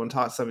necessarily want to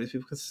talk to some of these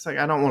people because it's like,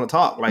 I don't want to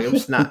talk. Like, I'm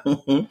just not.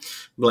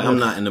 Like, I'm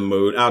not in the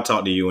mood. I'll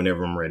talk to you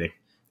whenever I'm ready.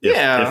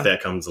 If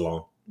that comes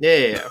along.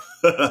 Yeah.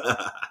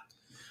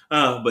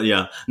 But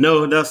yeah.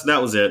 No,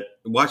 that was it.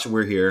 Watch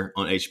We're Here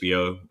on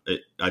HBO.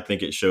 I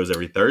think it shows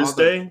every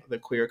Thursday. All the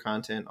queer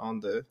content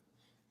on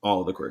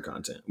all the queer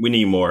content. We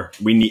need more.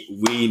 We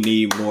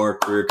need more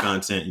queer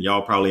content.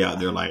 Y'all probably out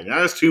there like,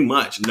 that's too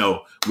much.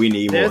 No, we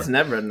need more. There's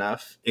never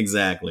enough.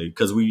 Exactly.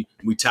 Because we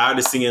tired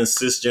of seeing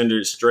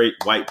cisgendered straight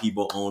white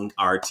people on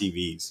our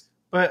TVs.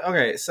 But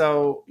okay,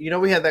 so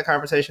we had that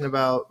conversation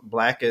about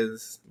Black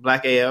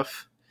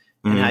AF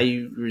and how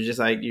you were just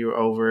like you were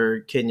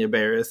over Kenya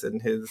Barris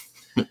and his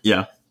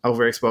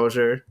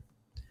overexposure.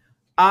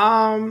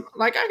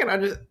 Like I can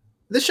understand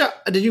the show.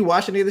 Did you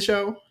watch any of the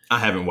show? I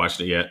haven't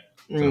watched it yet.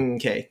 So.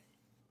 Okay.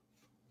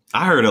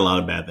 I heard a lot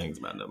of bad things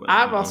about it.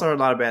 I've also heard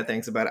a lot of bad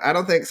things about it. I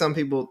don't think some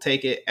people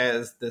take it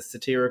as the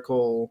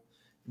satirical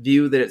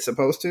view that it's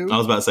supposed to. I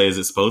was about to say, is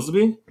it supposed to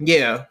be?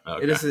 Yeah.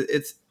 Okay. It is.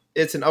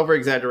 It's an over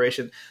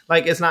exaggeration.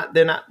 Like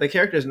the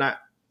characters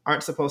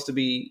aren't supposed to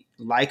be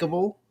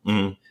likable.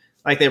 Mm-hmm.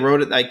 Like they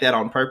wrote it like that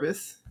on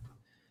purpose.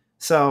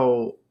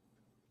 So,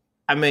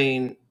 I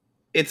mean,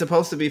 it's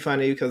supposed to be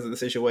funny because of the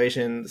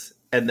situations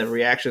and the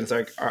reactions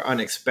are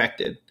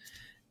unexpected.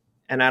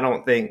 And I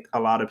don't think a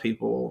lot of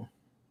people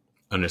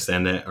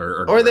understand that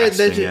or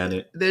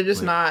they're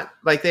just not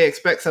like they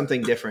expect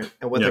something different.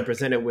 And what they're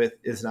presented with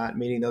is not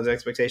meeting those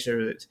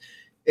expectations.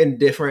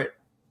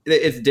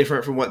 It's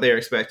different from what they're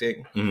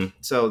expecting. Mm-hmm.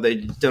 So they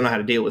don't know how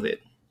to deal with it.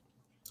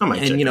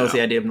 It's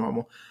the idea of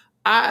normal.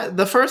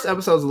 The first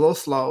episode was a little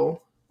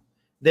slow.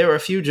 There were a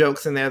few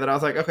jokes in there that I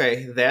was like,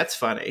 okay, that's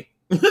funny.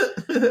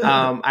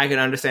 I can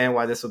understand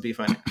why this would be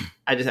funny.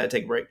 I just had to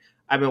take a break.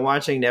 I've been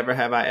watching Never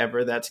Have I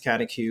Ever. That's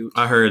kind of cute.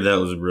 I heard that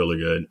was really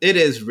good. It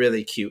is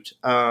really cute.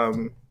 I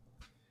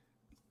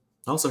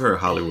also heard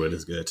Hollywood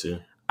is good too.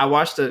 I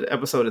watched an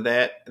episode of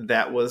that.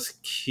 That was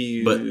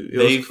cute. But it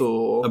was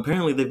cool.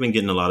 Apparently, they've been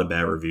getting a lot of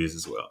bad reviews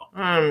as well.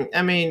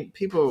 I mean,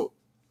 people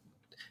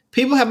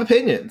have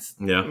opinions.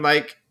 Yeah.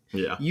 Like,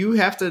 you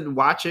have to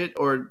watch it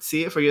or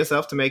see it for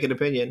yourself to make an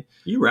opinion.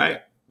 You're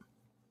right.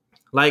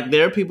 Like,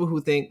 there are people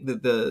who think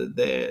that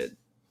the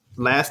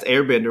Last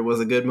Airbender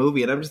was a good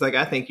movie, and I'm just like,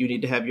 I think you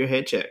need to have your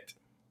head checked.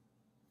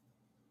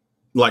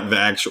 Like the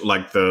actual,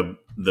 like the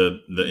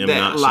M.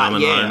 Night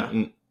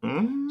Shyamalan.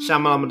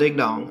 Shamalama Ding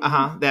Dong.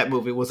 That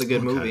movie was a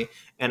good movie,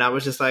 and I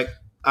was just like,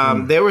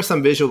 there were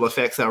some visual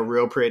effects that are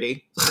real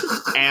pretty,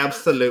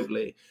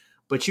 absolutely,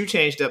 but you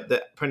changed up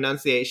the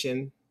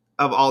pronunciation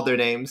of all their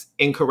names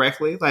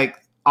incorrectly. Like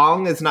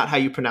Ong is not how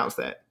you pronounce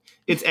that.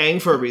 It's Aang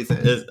for a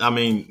reason.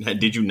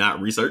 Did you not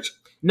research?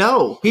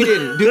 No, he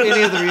didn't do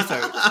any of the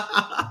research.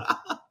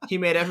 He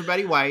made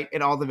everybody white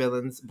and all the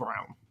villains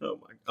brown. Oh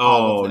my!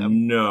 Oh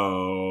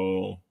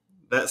no!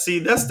 That's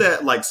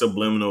that like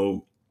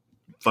subliminal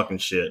fucking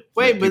shit.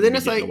 Wait, but then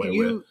it's like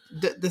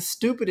the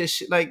stupidest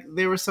shit. Like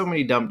there were so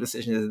many dumb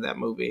decisions in that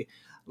movie.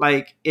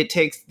 Like it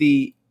takes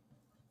the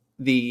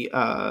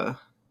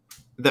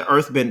the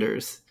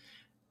Earthbenders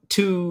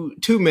 2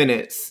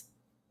 minutes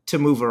to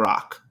move a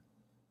rock.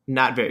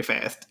 Not very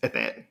fast at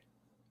that.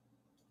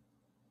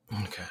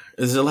 Okay.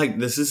 Is it like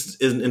this is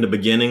in the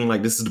beginning?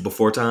 Like this is the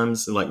before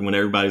times? Like when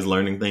everybody's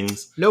learning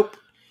things? Nope.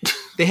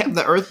 They have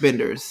the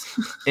Earthbenders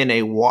in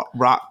a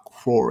rock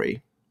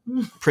quarry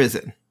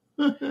prison.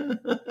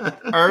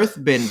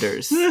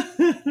 Earthbenders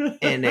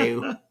in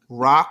a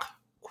rock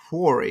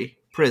quarry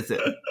prison.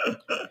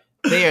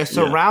 They are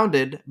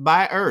surrounded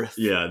by Earth.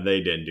 Yeah,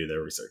 they didn't do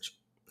their research.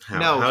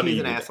 How he's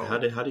an asshole. How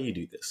do you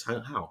do this?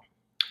 How?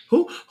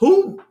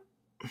 Who?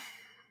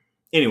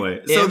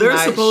 Anyway, so there's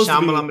supposed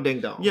to be.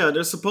 Ding dong. Yeah,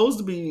 there's supposed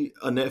to be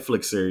a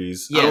Netflix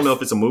series. Yes. I don't know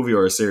if it's a movie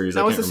or a series.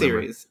 No, I it's can't a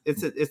remember. series.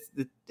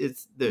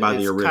 It's By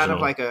the original. kind of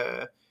like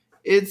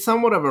it's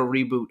somewhat of a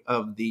reboot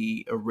of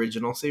the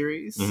original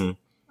series,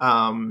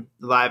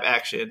 live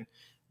action,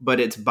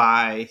 but it's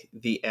by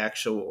the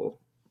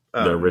actual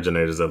the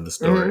originators of the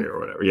story or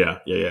whatever. Yeah.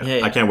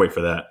 I can't wait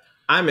for that.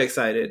 I'm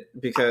excited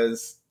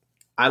because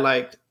I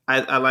like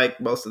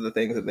most of the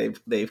things that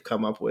they've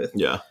come up with.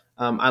 Yeah.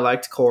 I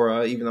liked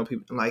Korra, even though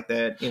people like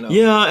that, you know.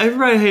 Yeah,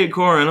 everybody hated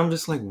Korra, and I'm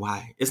just like,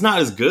 why? It's not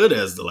as good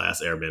as The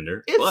Last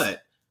Airbender,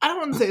 but I don't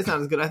want to say it's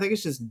not as good. I think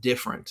it's just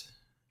different.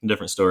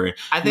 Different story.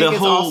 I think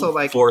it's also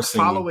like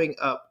following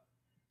up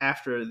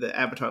after the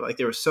Avatar. Like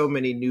there were so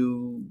many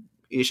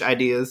new-ish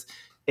ideas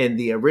in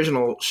the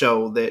original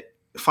show that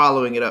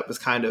following it up is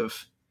kind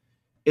of,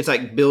 it's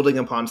like building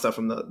upon stuff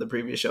from the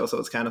previous show. So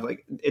it's kind of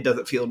like, it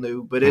doesn't feel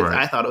new, but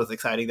I thought it was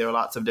exciting. There were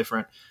lots of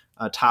different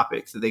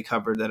topics that they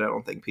covered that I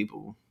don't think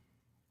people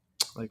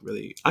like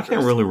really. I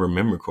can't really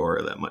remember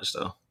Korra that much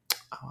though.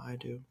 Oh, I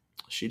do.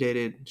 She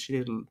dated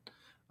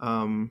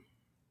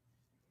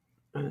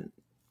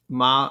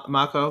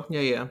Mako.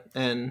 Yeah.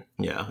 And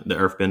yeah, the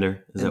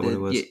Earthbender. Is that what it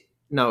was? Yeah,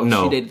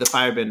 no, she dated the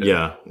Firebender.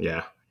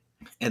 Yeah.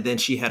 And then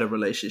she had a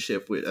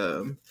relationship with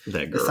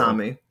that girl.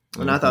 Asami.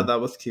 And I thought that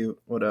was cute.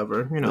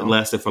 Whatever, you know. It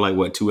lasted for like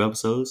what, 2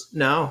 episodes?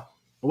 No.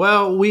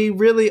 Well, we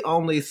really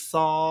only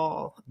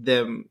saw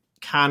them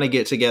kind of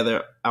get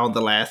together on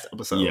the last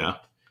episode. Yeah.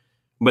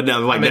 But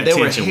now, like, that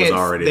tension was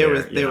already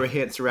there. There were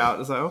hints throughout.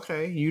 It's like,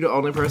 okay, you the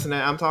only person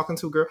that I'm talking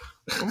to, girl.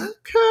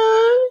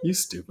 Okay. You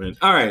stupid.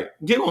 All right,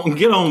 get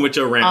on with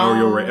your rant or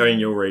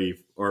your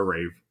rave.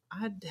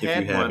 I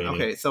had one.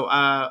 Okay, so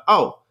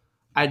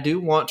I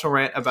do want to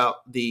rant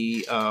about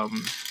the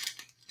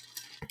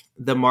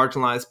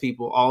marginalized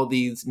people. All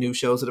these new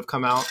shows that have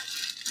come out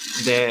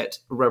that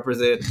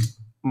represent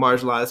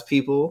marginalized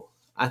people.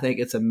 I think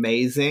it's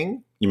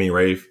amazing. You mean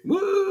rave?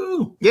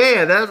 Woo!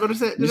 Yeah, that's what I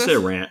said. You said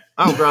rant.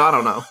 Oh, girl, I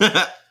don't know.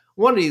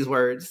 One of these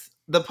words,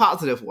 the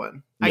positive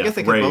one. I guess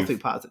it can both be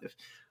positive.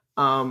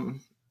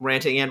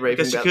 Ranting and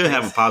raving. I guess you could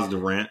have a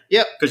positive rant.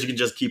 Yep. Because you can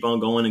just keep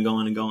on going and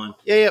going and going.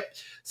 Yeah, yep.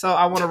 So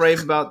I want to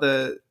rave about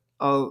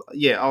all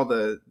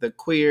the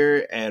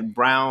queer and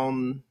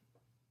brown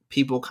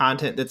people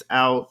content that's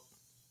out.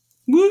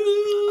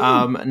 Woo!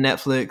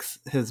 Netflix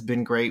has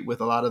been great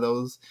with a lot of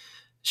those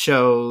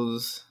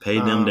shows. Pay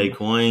them they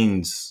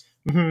coins.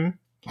 Mm-hmm.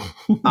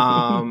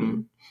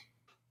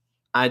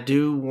 I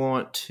do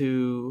want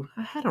to.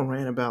 I had a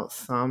rant about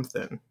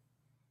something.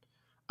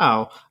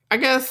 Oh, I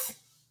guess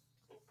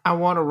I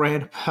want to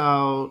rant about.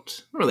 I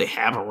don't really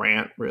have a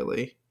rant,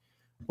 really.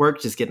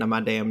 Work just getting on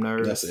my damn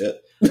nerves. That's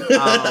it.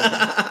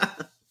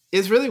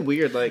 It's really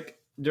weird. Like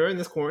during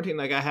this quarantine,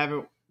 like I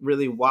haven't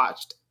really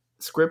watched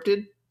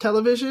scripted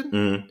television.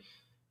 Mm.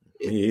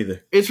 Me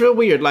either. It's real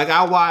weird. Like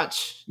I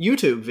watch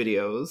YouTube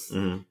videos.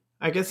 Mm.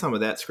 I guess some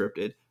of that's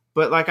scripted,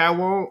 but like I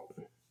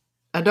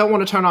don't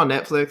want to turn on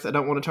Netflix. I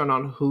don't want to turn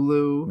on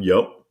Hulu.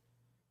 Yep.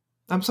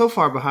 I'm so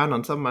far behind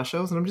on some of my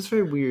shows, and I'm just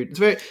very weird.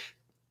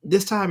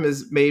 This time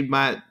has made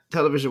my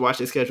television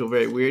watching schedule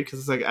very weird because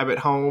it's like I'm at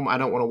home. I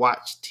don't want to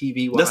watch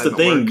TV. That's the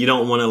thing. You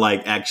don't want to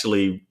like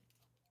actually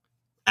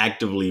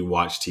actively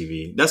watch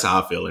TV. That's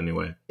how I feel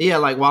anyway. Yeah,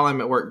 like while I'm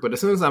at work, but as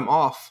soon as I'm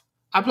off,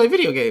 I play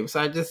video games.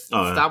 So I just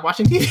stop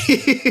watching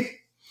TV.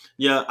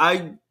 Yeah,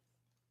 I'm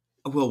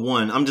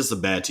just a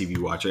bad TV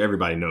watcher.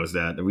 Everybody knows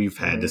that. We've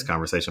had this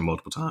conversation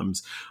multiple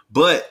times.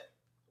 But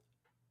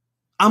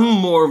I'm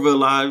more of a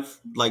live,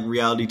 like,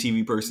 reality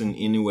TV person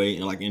anyway,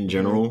 and like in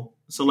general.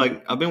 So,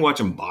 like, I've been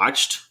watching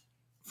Botched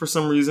for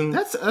some reason.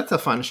 That's a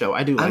fun show.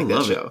 I do like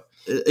that show.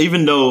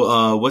 Even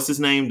though, what's his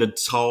name? The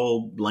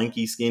tall,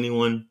 lanky, skinny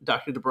one?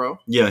 Dr. Dubrow?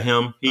 Yeah,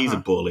 him. He's a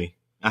bully.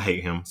 I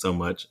hate him so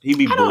much. He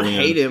be bullying I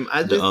don't hate him.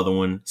 the other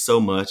one so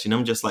much. And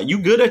I'm just like, you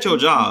good at your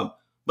job.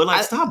 But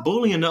like, stop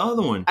bullying the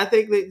other one. I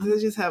think they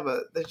just have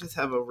a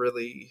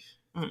really.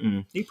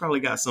 He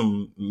probably got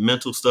some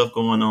mental stuff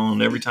going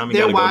on every time he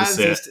got to go to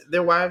set.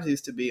 Their wives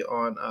used to be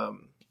on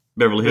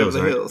Beverly Hills,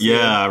 right? Hills,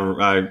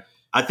 yeah.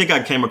 I think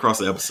I came across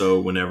the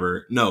episode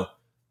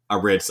I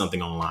read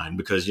something online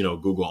because,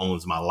 Google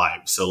owns my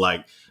life. So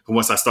like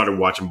once I started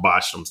watching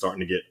Botched, I'm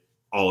starting to get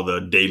all the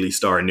Daily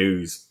Star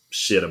News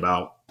shit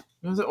about.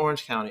 It was in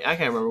Orange County. I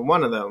can't remember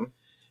one of them.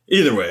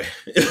 Either way.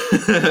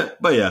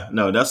 But yeah,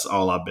 no, that's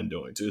all I've been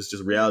doing too. It's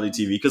just reality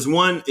TV. Because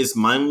one, it's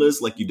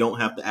mindless. Like you don't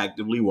have to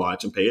actively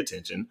watch and pay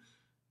attention.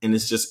 And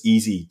it's just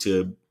easy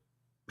to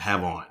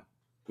have on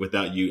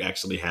without you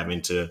actually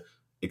having to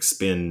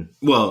expend.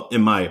 Well,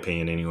 in my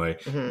opinion, anyway,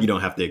 you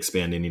don't have to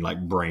expend any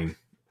like brain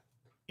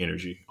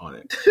energy on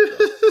it.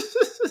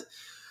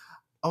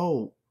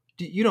 Oh,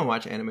 you don't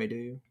watch anime, do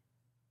you?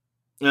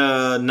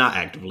 Not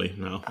actively,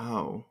 no.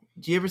 Oh,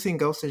 do you ever seen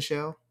Ghost in the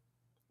Shell?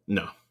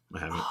 No, I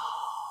haven't.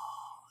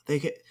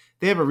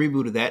 They have a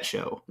reboot of that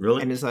show.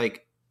 Really? And it's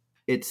like,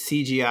 it's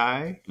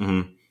CGI.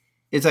 Mm-hmm.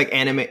 It's like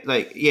anime,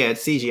 like, yeah,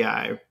 it's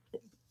CGI,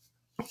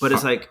 but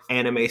it's like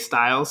anime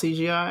style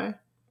CGI.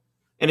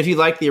 And if you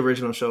like the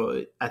original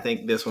show, I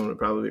think this one would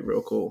probably be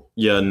real cool.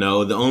 Yeah,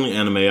 no, the only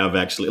anime I've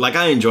actually, like,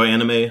 I enjoy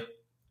anime,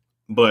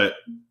 but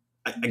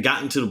I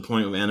gotten to the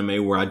point of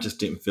anime where I just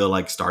didn't feel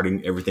like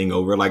starting everything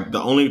over. Like,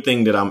 the only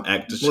thing that I'm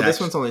this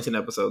one's only 10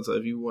 episodes, so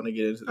if you want to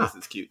get into this,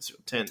 it's cute. It's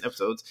 10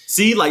 episodes.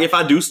 See, like, if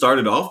I do start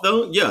it off,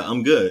 though, yeah,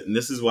 I'm good. And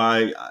this is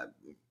why,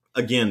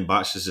 again,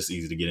 Botched is just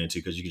easy to get into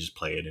because you can just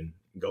play it and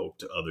go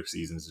to other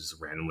seasons, just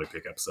randomly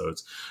pick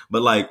episodes.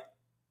 But, like,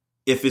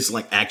 if it's,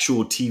 like,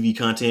 actual TV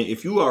content,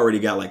 if you already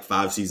got, like,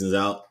 5 seasons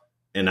out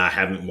and I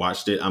haven't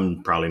watched it,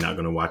 I'm probably not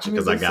going to watch it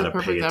because I got to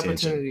pay attention.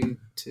 Opportunity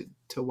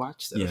to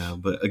watch stuff. Yeah,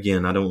 but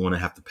again, I don't want to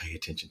have to pay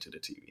attention to the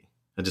TV.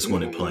 I just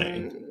want it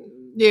playing.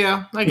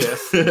 Yeah, I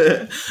guess.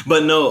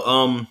 But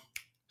no,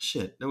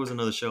 shit, there was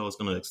another show I was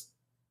gonna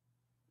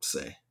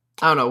say.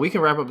 I don't know. We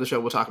can wrap up the show.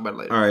 We'll talk about it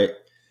later. All right.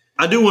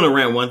 I do want to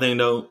rant one thing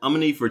though. I'm gonna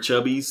need for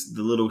Chubby's,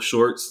 the little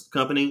shorts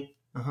company,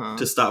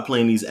 to stop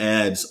playing these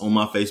ads on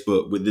my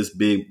Facebook with this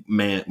big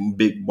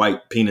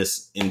white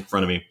penis in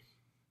front of me.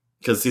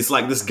 Because it's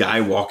like this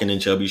guy walking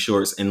in Chubby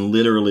shorts, and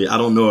literally, I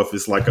don't know if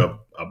it's like a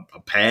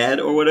pad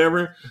or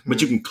whatever,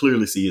 but you can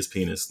clearly see his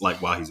penis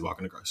like while he's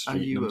walking across the street.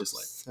 Are you and I'm just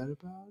upset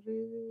about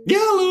it?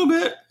 Yeah, a little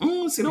bit.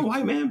 See the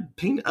white man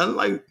penis. I'm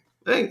like,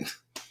 hey.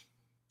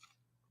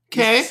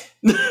 Okay.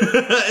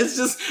 It's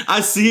just,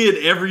 I see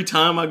it every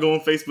time I go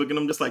on Facebook, and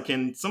I'm just like,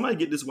 can somebody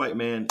get this white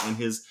man and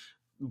his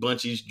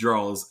bunchies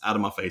draws out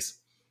of my face?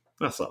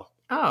 That's all.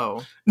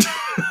 Oh.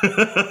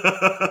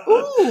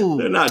 Ooh.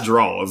 They're not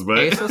draws, but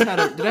ASOS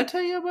had did I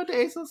tell you about the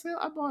ASOS sale?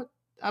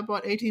 I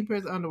bought 18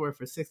 pairs of underwear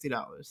for $60.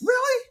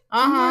 Really?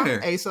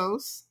 Where?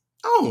 ASOS.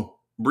 Oh,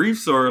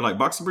 briefs or like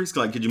boxer briefs?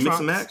 Like, could you mix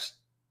and match?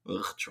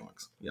 Ugh,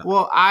 trunks. Yeah.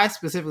 Well, I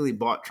specifically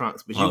bought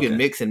trunks, but you can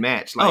mix and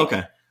match. Like,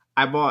 okay.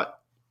 I bought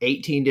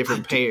 18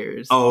 different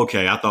pairs. Oh,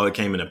 okay. I thought it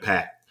came in a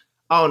pack.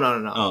 Oh,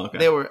 no. Oh, okay.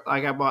 They were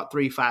like, I bought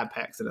 3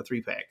 5-packs and a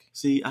 3-pack.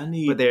 See,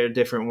 but there are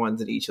different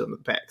ones in each of the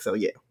pack. So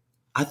yeah.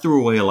 I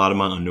threw away a lot of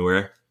my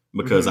underwear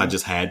because I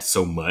just had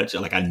so much.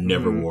 Like, I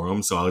never wore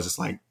them. So I was just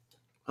like,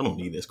 I don't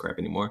need this crap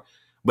anymore.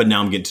 But now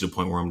I'm getting to the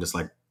point where I'm just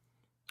like,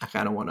 I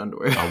kind of want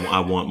underwear. I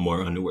want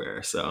more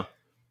underwear. So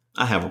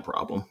I have a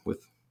problem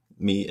with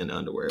me and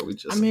underwear.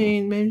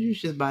 Maybe you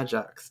should just buy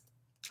Jocks.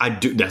 I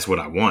do. That's what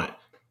I want.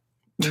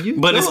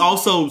 But it's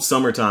also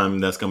summertime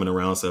that's coming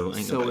around. So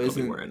ain't nobody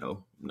gonna be wearing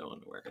no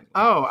underwear anymore.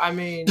 Oh, I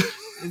mean,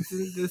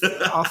 isn't this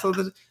also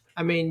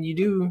you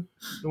do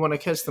want to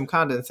catch some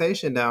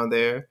condensation down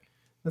there.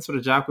 That's what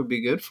a jock would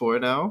be good for,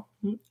 no?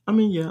 I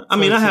mean, yeah. I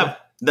mean, I have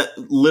that.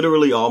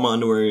 Literally, all my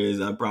underwear is.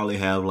 I probably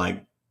have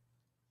like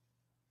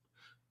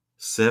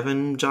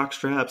 7 jock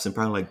straps and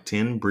probably like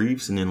 10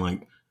 briefs, and then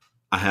like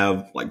I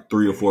have like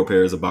 3 or 4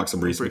 pairs of boxer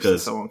briefs because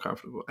it's so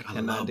uncomfortable. I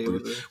cannot deal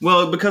with it.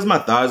 Well, because my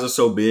thighs are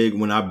so big,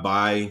 when I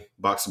buy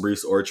boxer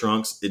briefs or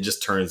trunks, it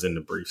just turns into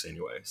briefs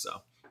anyway.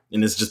 So.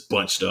 And it's just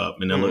bunched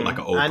up, and I look like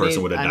an old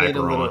person with a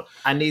diaper on.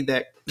 I need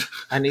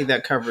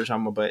that coverage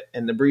on my butt.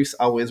 And the briefs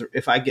always,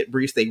 if I get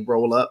briefs, they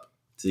roll up.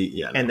 See,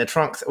 yeah. And the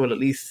trunks will at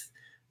least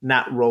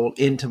not roll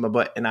into my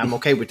butt, and I'm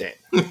okay with that.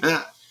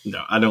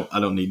 No, I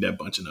don't need that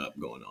bunching up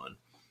going on.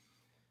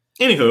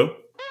 Anywho.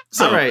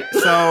 All right.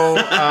 So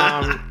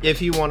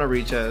if you want to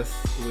reach us,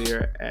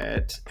 we're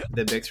at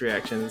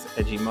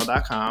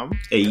themixedreactions@gmail.com.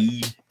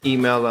 Hey.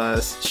 Email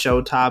us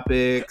show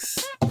topics,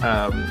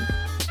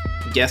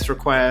 guest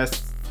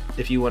requests.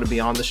 If you want to be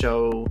on the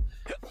show,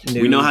 nudes.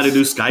 We know how to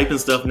do Skype and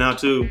stuff now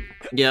too.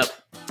 Yep.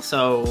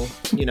 So,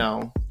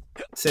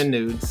 send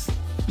nudes.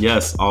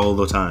 Yes, all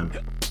the time.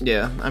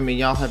 Yeah. I mean,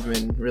 y'all have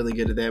been really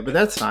good at that, but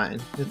that's fine.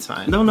 It's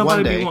fine. No,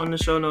 nobody be wanting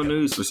to show no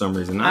news for some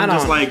reason. I'm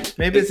just like,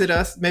 maybe it's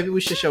us. Maybe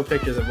we should show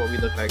pictures of what we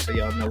look like so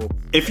y'all know.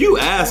 If you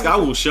ask, I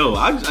will show.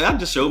 I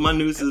just showed my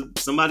news to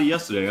somebody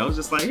yesterday. I was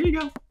just like, here you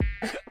go.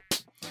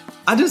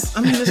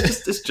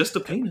 It's just a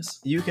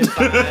penis. You can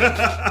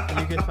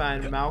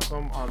find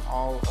Malcolm on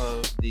all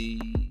of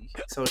the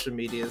social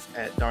medias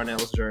at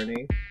Darnell's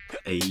Journey.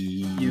 Hey.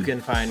 You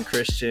can find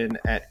Christian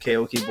at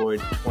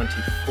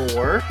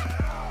KOKboy24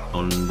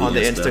 on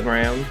the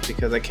Instagram,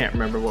 because I can't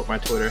remember what my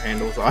Twitter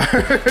handles are.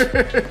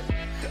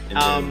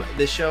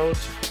 The show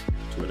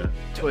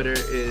Twitter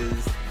is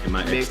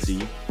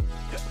MIXD.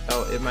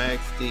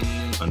 MIXD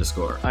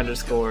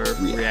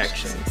 _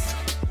 reactions.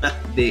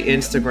 The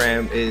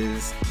Instagram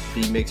is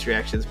the Mixed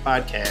Reactions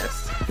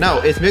Podcast. No,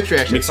 it's Mixed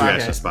Reactions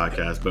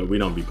Podcast, but we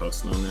don't be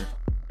posting on there.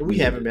 We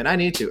haven't been. I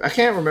need to. I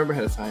can't remember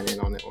how to sign in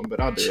on that one, but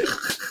I'll do it.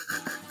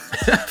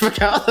 I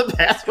forgot what the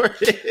password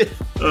is.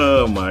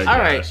 Oh my gosh. All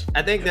right.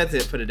 I think that's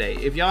it for today.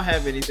 If y'all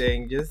have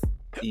anything, just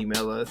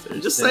email us or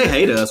Just send say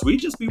hey to us. We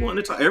just be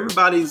wanting to talk.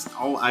 Everybody's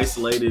all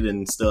isolated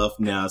and stuff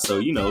now, so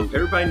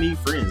everybody need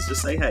friends.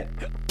 Just say hey.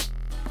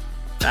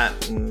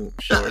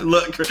 Sure.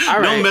 Look,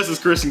 don't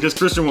message Christian because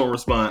Christian won't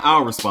respond.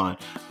 I'll respond.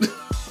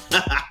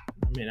 I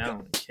mean, I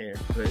don't care,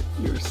 but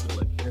You're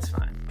silly. it's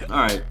fine. All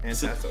right.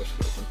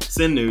 Anti-socialism.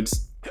 Send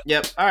nudes.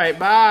 Yep. All right.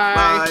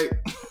 Bye.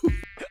 Bye.